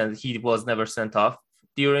was never sent off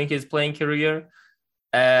during his playing career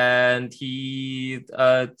and he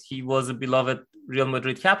was a beloved Real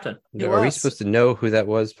Madrid captain. Are we supposed to know who that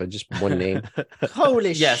was by just one name?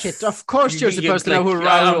 Holy shit. Of course you're supposed to know who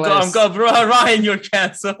Raul is. Ryan, you're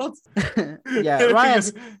cancelled. Yeah,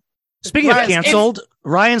 Ryan's... Speaking of canceled,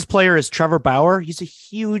 Ryan's player is Trevor Bauer. He's a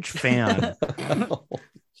huge fan.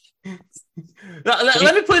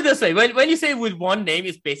 Let me put it this way. When you say with one name,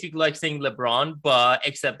 it's basically like saying LeBron, but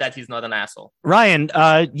except that he's not an asshole. Ryan,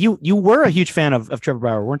 you were a huge fan of Trevor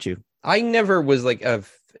Bauer, weren't you? I never was like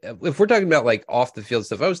if we're talking about like off the field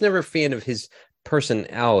stuff, I was never a fan of his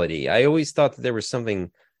personality. I always thought that there was something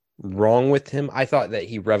wrong with him. I thought that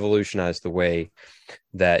he revolutionized the way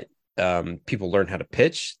that people learn how to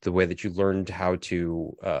pitch, the way that you learned how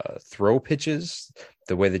to throw pitches,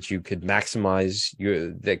 the way that you could maximize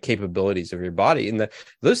the capabilities of your body, and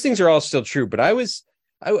those things are all still true. But I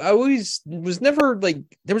always was never like,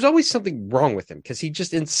 there was always something wrong with him because he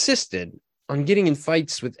just insisted on getting in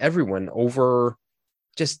fights with everyone over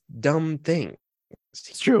just dumb things.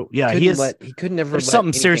 It's true. Yeah, he could never let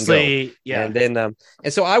something seriously go. Yeah, and then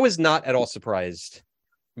and so I was not at all surprised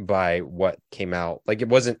by what came out. Like it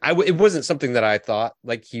wasn't something that I thought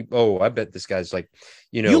like I bet this guy's like,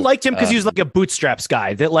 you liked him because he was like a bootstraps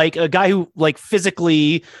guy, that like a guy who like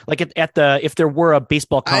physically like at the, if there were a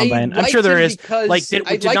baseball combine, I'm sure there is, like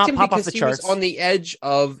did not pop off the charts. He was on the edge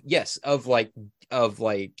of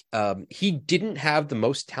he didn't have the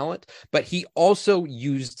most talent, but he also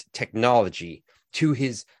used technology to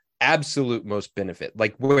his absolute most benefit,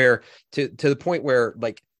 like where to the point where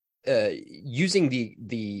like using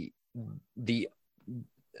the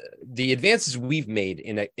advances we've made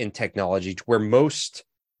in technology to where most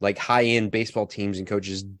like high-end baseball teams and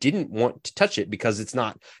coaches didn't want to touch it because it's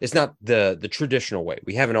not the traditional way.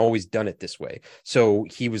 We haven't always done it this way. So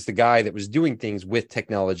he was the guy that was doing things with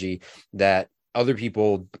technology that other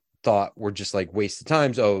people thought were just like waste of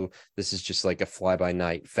times. Oh, this is just like a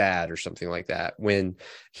fly-by-night fad or something like that. When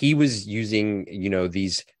he was using,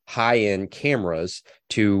 these high-end cameras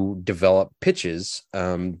to develop pitches,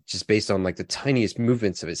 just based on like the tiniest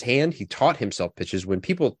movements of his hand, he taught himself pitches when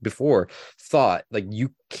people before thought like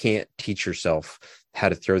you can't teach yourself how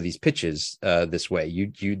to throw these pitches this way.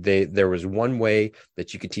 There was one way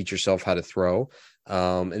that you could teach yourself how to throw.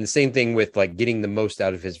 And the same thing with like getting the most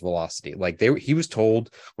out of his velocity. Like he was told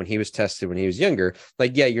when he was tested when he was younger,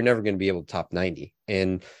 like, yeah, you're never going to be able to top 90.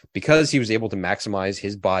 And because he was able to maximize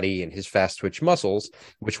his body and his fast twitch muscles,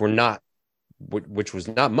 which was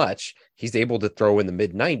not much, he's able to throw in the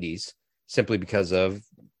mid 90s simply because of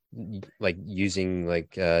like using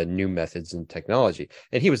like new methods and technology.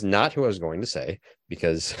 And he was not who I was going to say,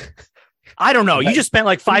 because I don't know. You just spent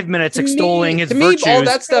like 5 minutes extolling his virtues. All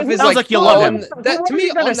that stuff is like you love him.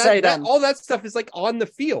 All that stuff is like on the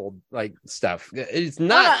field, like stuff. It's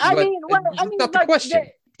not. Not the question.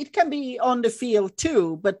 It can be on the field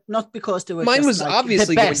too, but not because they were. Mine was like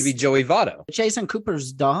obviously going to be Joey Votto. Jason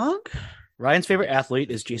Cooper's dog. Ryan's favorite athlete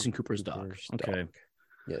is Jason Cooper's dog. Okay.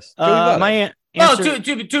 Yes. My answer...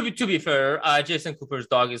 to be fair, Jason Cooper's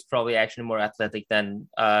dog is probably actually more athletic than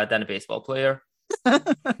a baseball player. All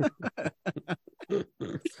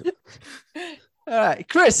right,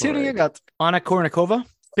 Chris, who do you got? Anna Kournikova.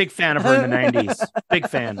 Big fan of her in the 90s. Big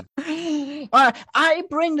fan. I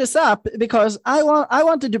bring this up because I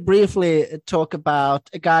wanted to briefly talk about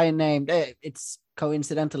a guy named it's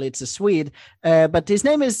coincidentally it's a Swede, but his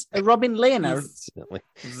name is Robin Lehner.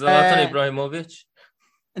 Zlatan Ibrahimovic.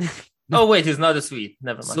 Oh wait, he's not a Swede.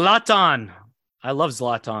 Never mind. Zlatan. I love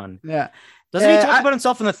Zlatan. Yeah. Doesn't he talk about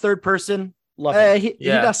himself in the third person? Love it. He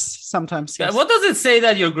does sometimes. Yes. What does it say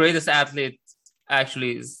that your greatest athlete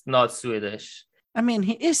actually is not Swedish? I mean,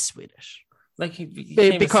 he is Swedish. Like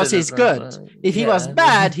because he's good. If he was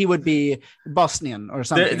bad, he would be Bosnian or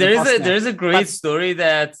something. There is a great story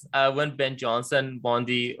that when Ben Johnson won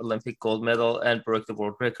the Olympic gold medal and broke the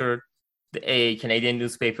world record, a Canadian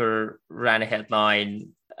newspaper ran a headline.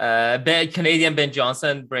 Canadian Ben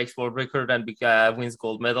Johnson breaks world record and wins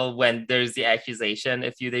gold medal. When there's the accusation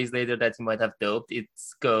a few days later that he might have doped, it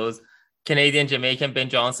goes Canadian Jamaican Ben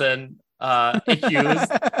Johnson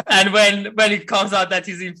accused. And when it comes out that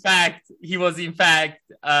he had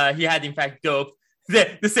in fact doped,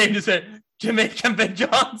 the same newspaper, Jamaican Ben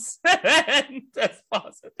Johnson. That's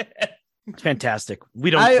positive. Fantastic. We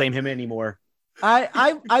don't claim him anymore.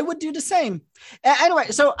 I would do the same. Anyway,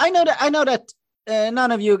 so I know that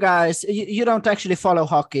none of you guys, you don't actually follow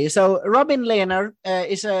hockey. So Robin Lehner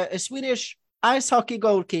is a Swedish ice hockey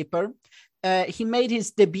goalkeeper. He made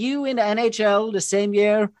his debut in the NHL the same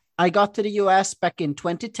year I got to the US back in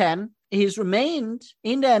 2010. He's remained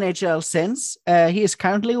in the NHL since. He is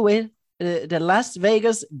currently with the Las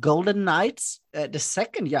Vegas Golden Knights, the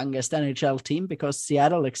second youngest NHL team because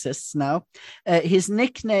Seattle exists now. His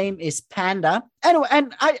nickname is Panda. Anyway,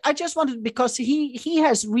 and I just wanted, because he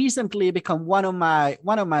has recently become one of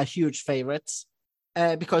my huge favorites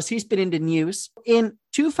because he's been in the news. In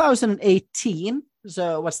 2018,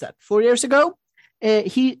 so what's that, 4 years ago,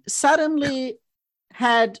 he suddenly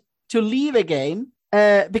had to leave again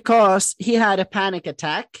because he had a panic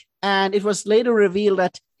attack. And it was later revealed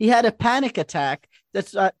that he had a panic attack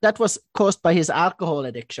that was caused by his alcohol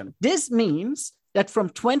addiction. This means that from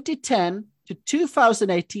 2010 to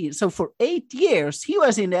 2018, so for 8 years, he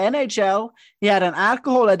was in the NHL, he had an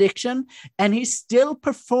alcohol addiction, and he still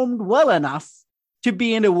performed well enough to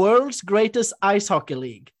be in the world's greatest ice hockey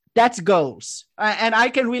league. That's goals. And I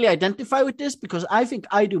can really identify with this because I think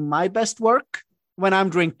I do my best work when I'm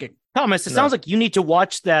drinking. Thomas, it sounds like you need to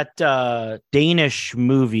watch that Danish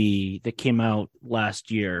movie that came out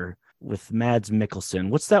last year with Mads Mikkelsen.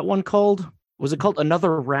 What's that one called? Was it called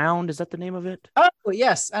Another Round? Is that the name of it? Oh,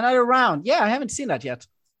 yes. Another Round. Yeah, I haven't seen that yet.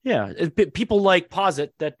 Yeah. People like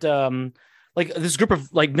posit that like this group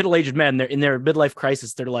of like middle-aged men, they're in their midlife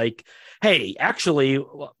crisis. They're like, hey, actually,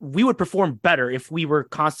 we would perform better if we were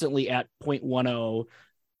constantly at 0.10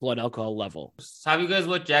 blood alcohol level. Have you guys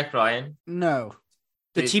watched Jack Ryan? No.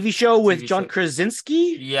 The TV show with TV John show.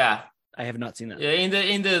 Krasinski? Yeah. I have not seen that. Yeah,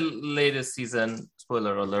 in the latest season,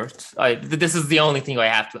 spoiler alert. This is the only thing I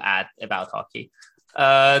have to add about hockey.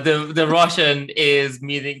 The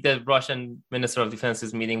Russian Minister of Defense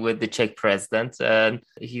is meeting with the Czech president, and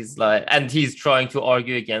he's trying to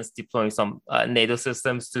argue against deploying some NATO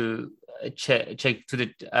systems to the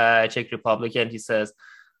Czech Republic, and he says,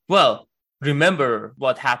 well, remember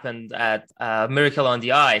what happened at Miracle on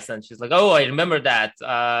the Ice? And she's like, oh, I remember that.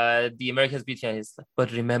 The Americans beat you.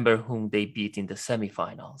 But remember whom they beat in the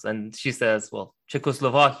semifinals? And she says, well,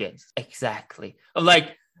 Czechoslovakia. Exactly. I'm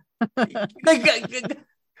like,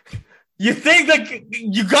 you think, like,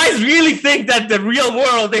 you guys really think that the real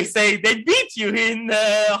world, they say they beat you in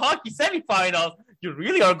hockey semifinals. You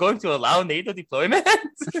really are going to allow NATO deployment?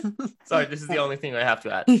 Sorry, this is the only thing I have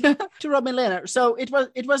to add. To Robin Lehner. So it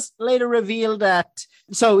was later revealed that,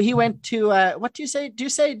 so he went to, what do you say? Do you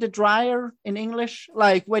say the dryer in English?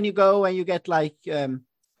 Like when you go and you get like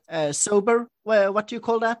sober? Well, what do you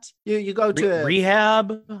call that? You go to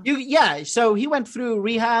rehab? So he went through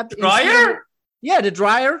rehab. Dryer? Yeah, the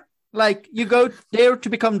dryer. Like you go there to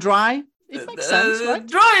become dry. It makes sense, right?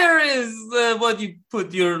 Dryer is what you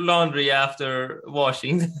put your laundry after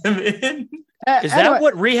washing them in. Is that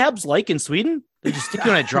what rehab's like in Sweden? They just stick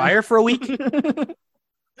you in a dryer for a week?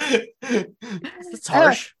 That's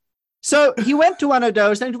harsh. So he went to one of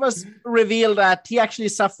those, and it was revealed that he actually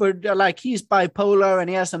suffered, like he's bipolar and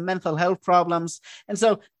he has some mental health problems. And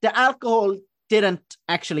so the alcohol didn't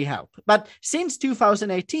actually help. But since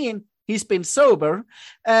 2018, he's been sober,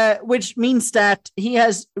 which means that he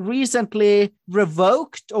has recently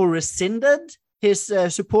revoked or rescinded his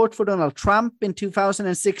support for Donald Trump in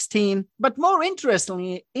 2016. But more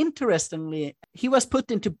interestingly, he was put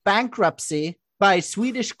into bankruptcy by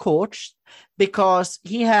Swedish courts because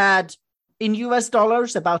he had, in US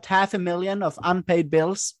dollars, about $500,000 of unpaid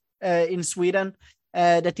bills in Sweden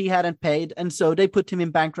that he hadn't paid. And so they put him in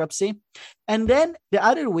bankruptcy. And then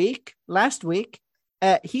last week,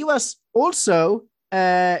 he was also,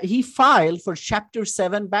 he filed for Chapter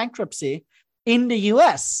 7 bankruptcy in the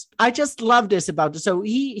US. I just love this about it. So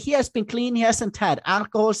he has been clean. He hasn't had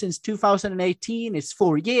alcohol since 2018. It's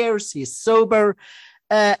 4 years. He's sober.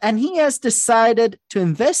 And he has decided to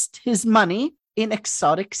invest his money in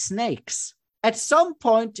exotic snakes. At some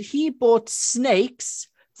point, he bought snakes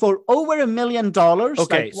for over $1 million.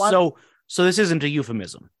 Okay, so this isn't a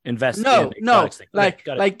euphemism. Invest in exotic snakes.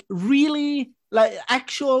 Like really, like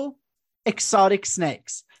actual exotic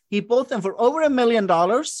snakes. He bought them for over $1 million.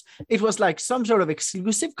 It was like some sort of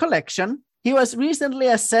exclusive collection. He was recently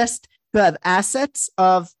assessed to have assets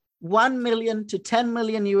of $1 million to $10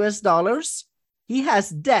 million US. He has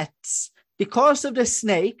debts because of the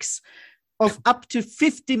snakes of up to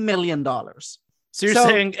 $50 million. So you're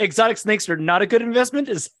saying exotic snakes are not a good investment?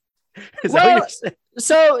 Is that what you're saying?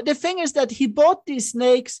 So the thing is that he bought these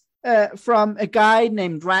snakes from a guy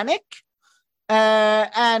named Rannick.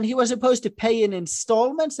 And he was supposed to pay in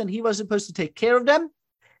installments, and he was supposed to take care of them.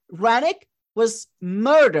 Rannick was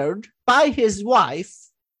murdered by his wife,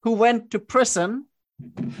 who went to prison,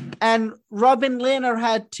 and Robin Lehner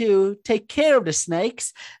had to take care of the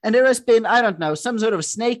snakes. And there has been, I don't know, some sort of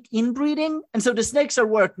snake inbreeding. And so the snakes are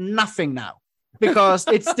worth nothing now because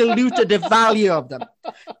it's diluted the value of them.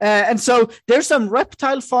 And so there's some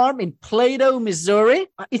reptile farm in Plato, Missouri.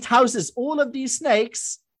 It houses all of these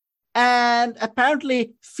snakes. And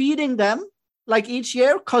apparently feeding them like each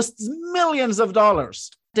year costs millions of dollars.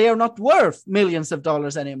 They are not worth millions of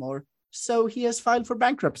dollars anymore. So he has filed for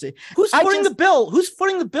bankruptcy. Who's footing the bill? Who's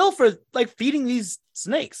footing the bill for like feeding these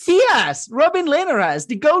snakes? He has. Robin Lehner has,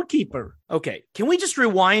 the goalkeeper. Okay. Can we just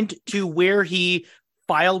rewind to where he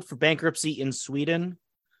filed for bankruptcy in Sweden?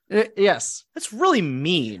 Yes. That's really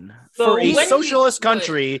mean So for a when socialist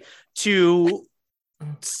country to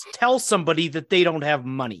tell somebody that they don't have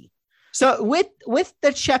money. So with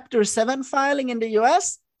the Chapter 7 filing in the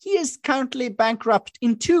US, he is currently bankrupt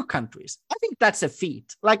in 2 countries. I think that's a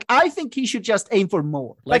feat. Like, I think he should just aim for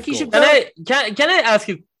more. Like, he should go... Can I ask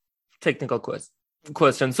you technical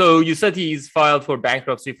question? So you said he's filed for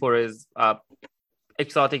bankruptcy for his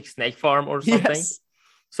exotic snake farm or something? Yes.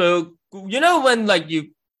 So, when, like, you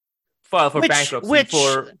file for bankruptcy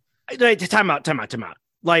for... Time out.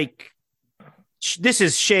 Like, this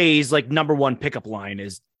is Shay's, like, number one pickup line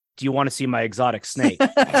is, do you want to see my exotic snake?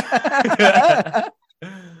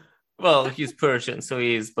 Well, he's Persian, so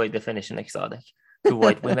he's by definition exotic to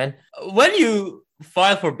white women. When you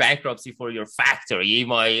file for bankruptcy for your factory,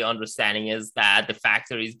 my understanding is that the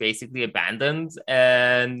factory is basically abandoned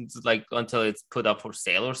and like until it's put up for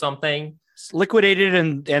sale or something. It's liquidated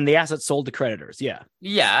and the assets sold to creditors. Yeah.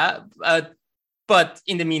 Yeah. But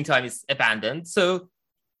in the meantime, it's abandoned. So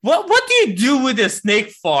what do you do with a snake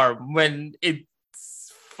farm when it's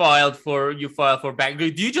filed for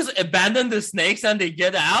bankruptcy? Do you just abandon the snakes and they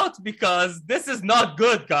get out? Because this is not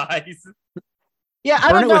good, guys. Yeah,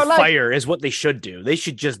 I Burn don't it know. with Like, fire is what they should do. They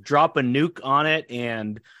should just drop a nuke on it,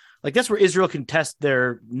 and like that's where Israel can test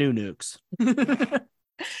their new nukes.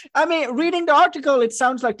 I mean, reading the article, it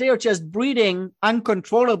sounds like they are just breeding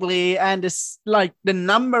uncontrollably, and it's like the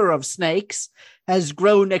number of snakes has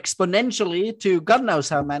grown exponentially to God knows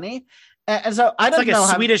how many. And so I don't It's like know a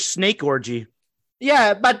how. Swedish snake orgy.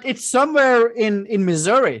 Yeah, but it's somewhere in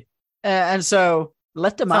Missouri, and so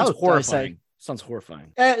let them Sounds out. I say. horrifying. Sounds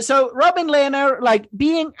horrifying. So Robin Lehner, like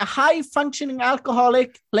being a high-functioning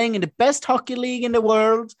alcoholic, playing in the best hockey league in the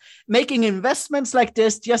world, making investments like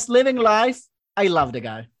this, just living life. I love the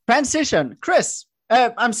guy. Transition, Chris.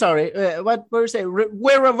 I'm sorry. What were you saying?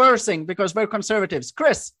 We're reversing because we're conservatives.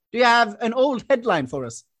 Chris, do you have an old headline for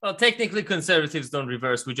us? Well, technically, conservatives don't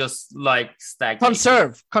reverse. We just like stagnate.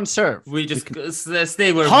 Conserve. We just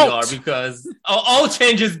stay where Halt. we are because all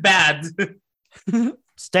change is bad.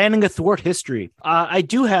 Standing athwart history. I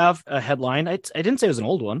do have a headline. I didn't say it was an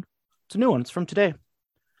old one. It's a new one. It's from today.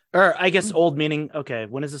 Or I guess old meaning, okay,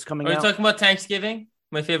 when is this coming Are out? you talking about Thanksgiving?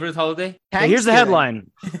 My favorite holiday? Okay, here's the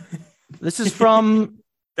headline. This is from...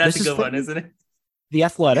 That's this a is good from one, isn't it? The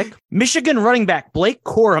Athletic. Michigan running back Blake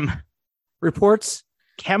Corum reports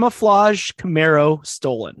camouflage Camaro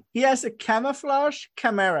stolen. He has a camouflage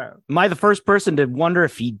Camaro. Am I the first person to wonder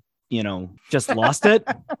if he, just lost it?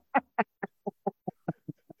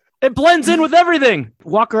 It blends in with everything.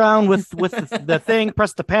 Walk around with the thing,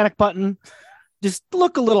 press the panic button. Just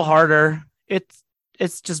look a little harder.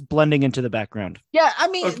 It's just blending into the background. Yeah, I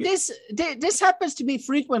mean, Okay. this happens to me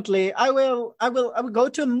frequently. I will go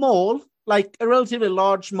to a mall, like a relatively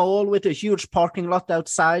large mall with a huge parking lot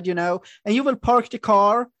outside, and you will park the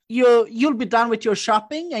car. You'll be done with your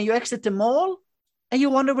shopping and you exit the mall and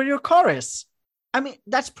you wonder where your car is. I mean,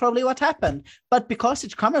 that's probably what happened. But because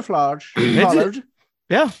it's camouflage colored,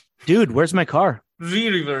 Yeah. Dude, where's my car?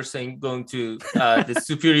 Reversing, going to the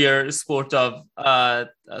superior sport of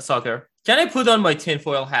soccer. Can I put on my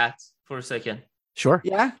tinfoil hat for a second? Sure.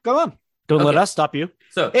 yeah, go on. Don't let Okay. us stop you.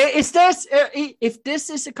 So, Is this if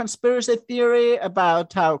this is a conspiracy theory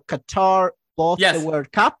about how Qatar bought Yes. the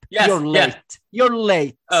World Cup? Yes, You're late. yes. You're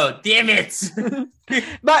late. oh, damn it.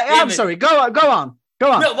 But I'm it. sorry. Go on.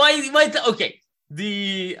 No, why, okay.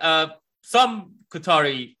 The, some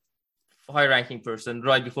Qatari high-ranking person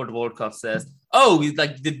right before the World Cup says, it's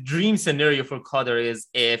like the dream scenario for Qatar is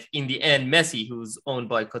if in the end Messi, who's owned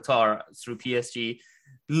by Qatar through PSG,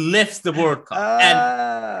 lifts the World Cup.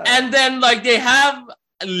 And then like they have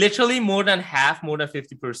literally more than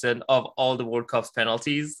 50% of all the World Cup's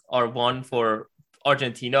penalties are won for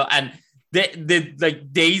Argentina. And they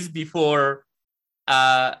like days before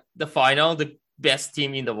the final, the best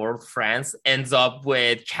team in the world, France, ends up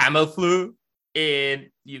with camel flu.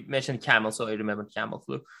 You mentioned camel, so I remember camel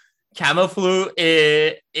flu. Camel flu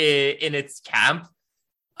in its camp.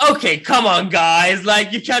 Okay, come on, guys.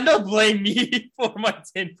 Like, you cannot blame me for my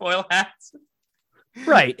tinfoil hat.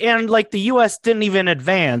 Right. And like the US didn't even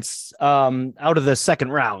advance out of the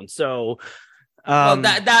second round. So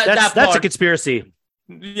that's a conspiracy.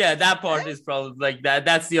 Yeah, that part is probably like that.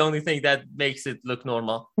 That's the only thing that makes it look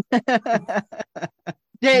normal.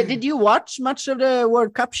 Did you watch much of the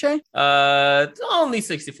World Cup, Shay? Only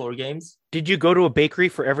 64 games. Did you go to a bakery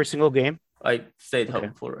for every single game? I stayed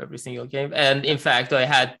home for every single game, and in fact, I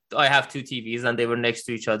have 2 TVs, and they were next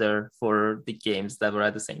to each other for the games that were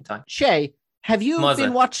at the same time. Shay, have you Maza.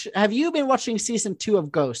 been watching season 2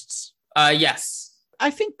 of Ghosts? Yes, I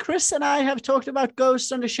think Chris and I have talked about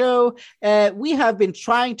ghosts on the show. We have been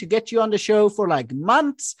trying to get you on the show for like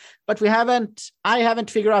months, but I haven't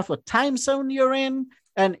figured out what time zone you're in,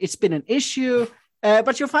 and it's been an issue.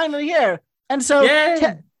 But you're finally here. And so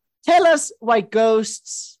tell us why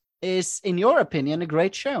Ghosts is, in your opinion, a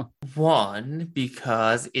great show. One,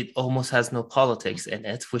 because it almost has no politics in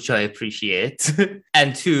it, which I appreciate.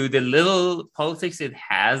 And two, the little politics it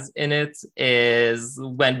has in it is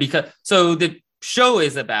so the show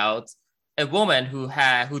is about a woman who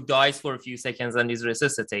dies for a few seconds and is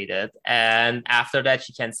resuscitated. And after that,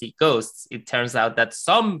 she can see ghosts. It turns out that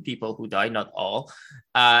some people who die, not all,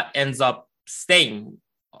 ends up staying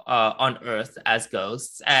on Earth as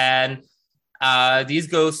ghosts. And these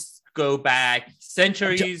ghosts go back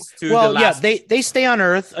centuries to the last... they stay on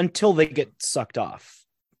Earth until they get sucked off.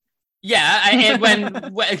 Yeah, and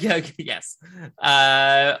yes.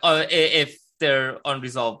 If their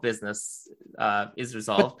unresolved business is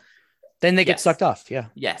resolved, then they get sucked off. Yeah.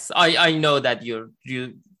 Yes, I know that you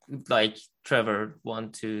like Trevor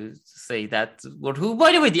want to say that. Who,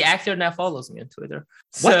 by the way, the actor now follows me on Twitter.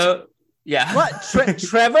 So. Yeah. What?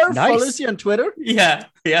 Trevor follows you on Twitter? Yeah.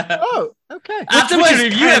 Oh, okay. After my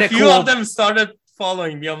review, a few of them started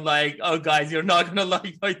following me. I'm like, oh, guys, you're not going to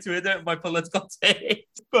like my Twitter, my political take.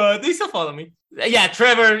 But they still follow me. Yeah,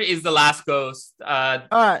 Trevor is the last ghost. All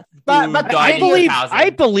right. But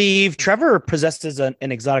I believe Trevor possesses an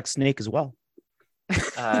exotic snake as well.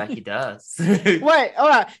 He does. Wait, all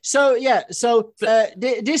right. So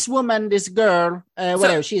this woman, this girl,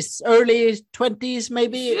 whatever, she's early 20s,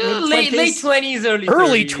 maybe late 20s,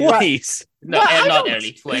 early 20s. No, not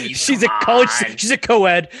early 20s. She's a college. She's a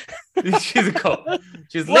co-ed.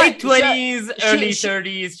 She's late 20s, early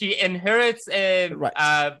 30s. She inherits a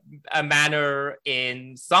manor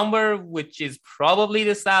in somewhere which is probably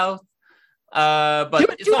the South. But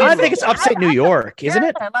I think it's upstate New York, isn't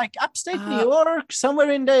it? Like upstate New York,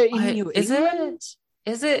 somewhere in New England.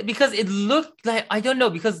 Is it? Because it looked like, I don't know,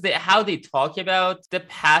 because how they talk about the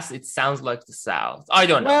past, it sounds like the South. I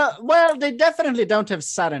don't know. Well, they definitely don't have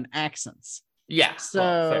Southern accents. Yeah,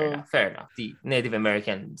 so fair enough. The Native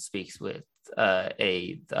American speaks with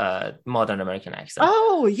a modern American accent.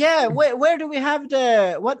 Oh yeah, where do we have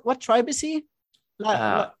what tribe is he?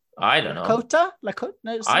 I don't know. Lakota?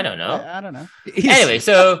 No, I don't know. I don't know. Anyway,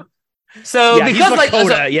 so yeah, because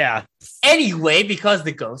Lakota, Anyway, because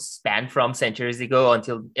the ghosts span from centuries ago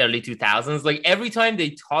until early 2000s, like every time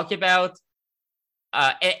they talk about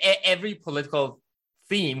every political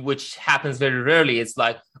theme, which happens very rarely, it's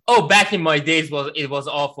like, oh, back in my days it was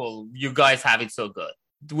awful. You guys have it so good,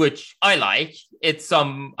 which I like. It's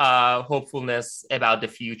some hopefulness about the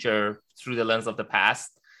future through the lens of the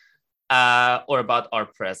past. Or about our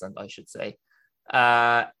present, I should say.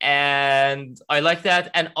 And I like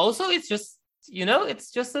that. And also it's just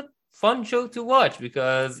a fun show to watch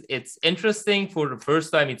because it's interesting. For the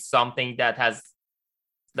first time, it's something that has,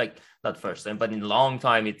 like, not first time, but in a long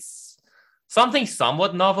time, it's something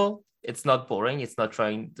somewhat novel. It's not boring. It's not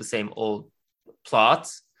trying the same old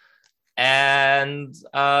plot. And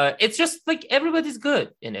it's just like everybody's good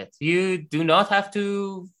in it. You do not have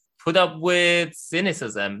to put up with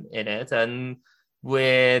cynicism in it and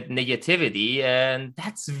with negativity, and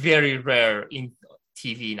that's very rare in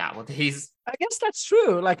TV nowadays. I guess that's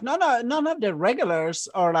true. Like none of the regulars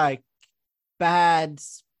are like bad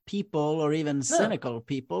people or even cynical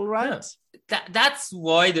people, right? That's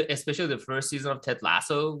why especially the first season of Ted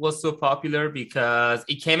Lasso was so popular, because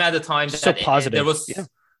it came at a time that so positive. There was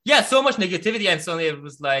so much negativity, and suddenly it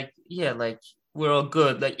was like, like we're all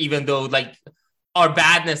good, like even though like our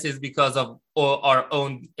badness is because of our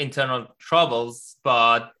own internal troubles,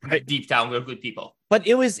 but deep down we're good people. But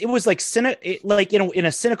it was like in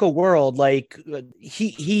a cynical world, like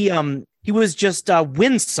he was just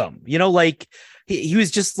winsome, like he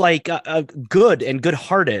was just like good and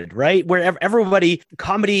good-hearted, right? Where everybody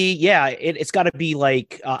comedy, it's got to be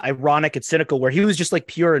like ironic and cynical. Where he was just like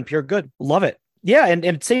pure good. Love it. Yeah,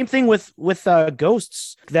 and same thing with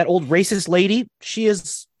Ghosts. That old racist lady, she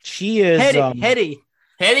is Hetty.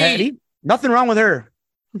 Nothing wrong with her.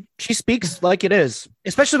 She speaks like it is,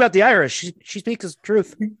 especially about the Irish. She speaks the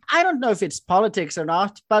truth. I don't know if it's politics or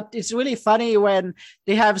not, but it's really funny when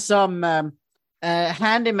they have some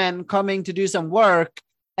handyman coming to do some work,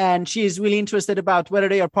 and she's really interested about whether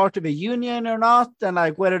they are part of a union or not, and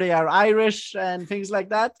like whether they are Irish and things like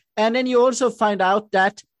that. And then you also find out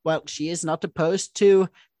that, well, she is not opposed to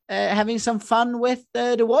having some fun with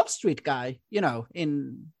the Wall Street guy,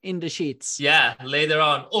 in the sheets. Yeah, later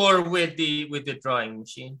on, or with the drawing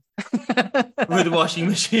machine, with the washing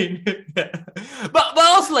machine. but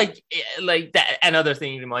also like that. Another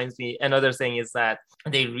thing reminds me. Another thing is that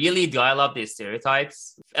they really dial up these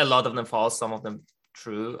stereotypes. A lot of them false, some of them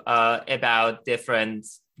true. About different.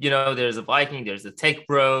 There's a Viking, there's a tech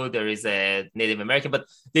bro, there is a Native American, but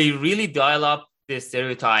they really dial up the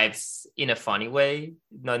stereotypes in a funny way,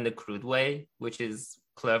 not in a crude way, which is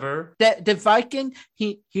clever. The Viking,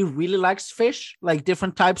 he really likes fish, like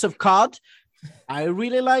different types of cod. I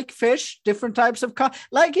really like fish, different types of cod.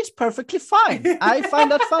 Like, it's perfectly fine. I find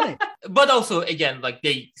that funny. But also, again, like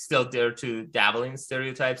they still dare to dabble in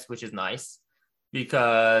stereotypes, which is nice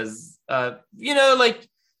because, like,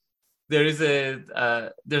 there's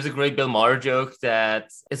a great Bill Maher joke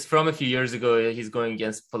that is from a few years ago. He's going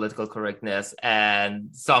against political correctness, and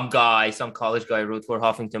some college guy wrote for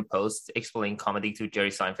Huffington Post explaining comedy to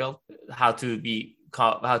Jerry Seinfeld, how to be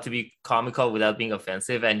comical without being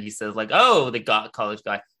offensive. And he says like, "Oh, the college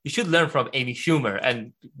guy, you should learn from Amy Schumer."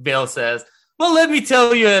 And Bill says, "Well, let me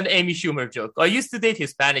tell you an Amy Schumer joke. I used to date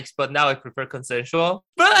Hispanics, but now I prefer consensual."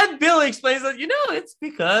 But Bill explains that it's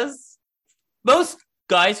because most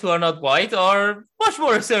guys who are not white are much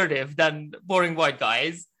more assertive than boring white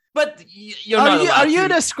guys. But are you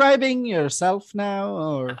describing yourself now,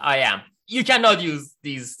 or I am? You cannot use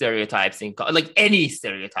these stereotypes like any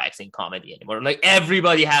stereotypes in comedy anymore. Like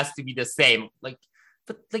everybody has to be the same. But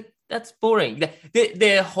that's boring.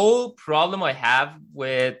 The whole problem I have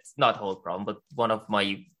with, not whole problem, but one of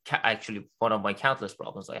my countless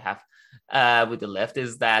problems I have with the left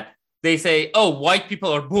is that they say, "Oh, white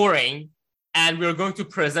people are boring, and we're going to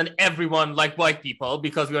present everyone like white people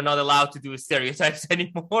because we're not allowed to do stereotypes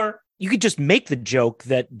anymore." You could just make the joke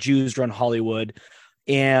that Jews run Hollywood.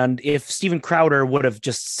 And if Steven Crowder would have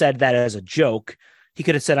just said that as a joke, he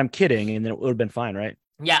could have said, "I'm kidding," and then it would have been fine, right?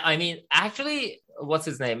 Yeah, I mean, actually, what's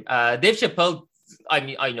his name? Dave Chappelle. I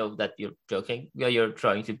mean, I know that you're joking. You're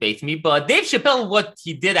trying to bait me. But Dave Chappelle, what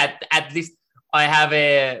he did at least, I have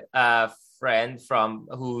a friend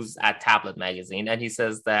who's at Tablet Magazine, and he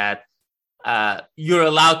says that you're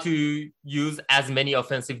allowed to use as many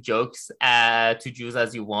offensive jokes to Jews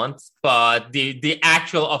as you want, but the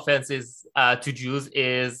actual offenses to Jews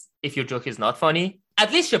is if your joke is not funny.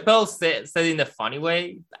 At least Chappelle said it in a funny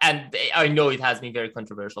way, and I know it has been very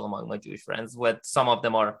controversial among my Jewish friends. With some of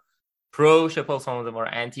them are pro Chappelle, some of them are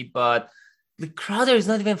anti, but the Crowder is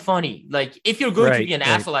not even funny. Like, if you're going to be an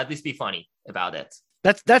asshole, at least be funny about it.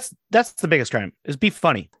 That's the biggest crime, is be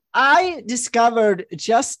funny. I discovered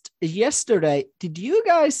just yesterday, did you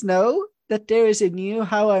guys know that there is a new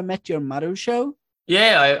How I Met Your Mother show?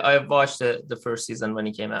 Yeah, I watched the first season when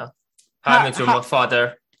it came out. How I Met Your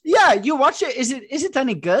Father. Yeah, you watch it. Is it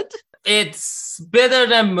any good? It's better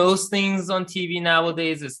than most things on TV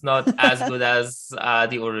nowadays. It's not as good as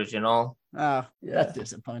the original. Oh, yeah. That's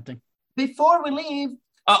disappointing. Before we leave,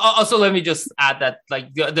 also, let me just add that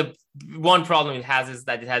like the one problem it has is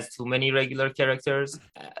that it has too many regular characters,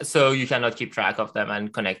 so you cannot keep track of them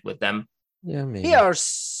and connect with them. Yeah, maybe.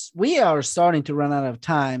 We are starting to run out of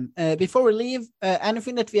time. Before we leave,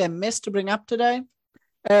 anything that we have missed to bring up today?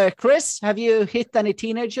 Chris, have you hit any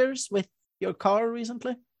teenagers with your car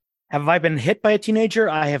recently? Have I been hit by a teenager?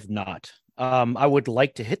 I have not. I would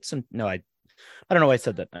like to hit some. No, I don't know why I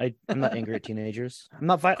said that. I'm not angry at teenagers. I'm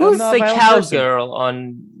not violent. Who's the cowgirl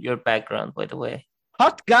on your background, by the way?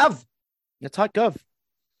 Hot Gov. It's Hot Gov.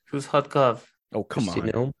 Who's Hot Gov? Oh, come on.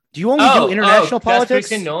 Noam? Do you only do international politics?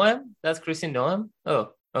 That's Christian Noam?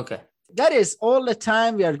 Oh, okay. That is all the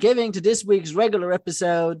time we are giving to this week's regular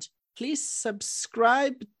episode. Please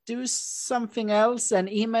subscribe, do something else,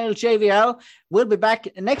 and email JVL. We'll be back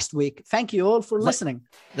next week. Thank you all for listening.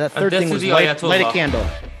 The third thing was light a candle.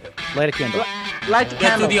 Light a candle. Light a candle.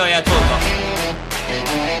 Get to the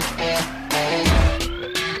Ayatollah.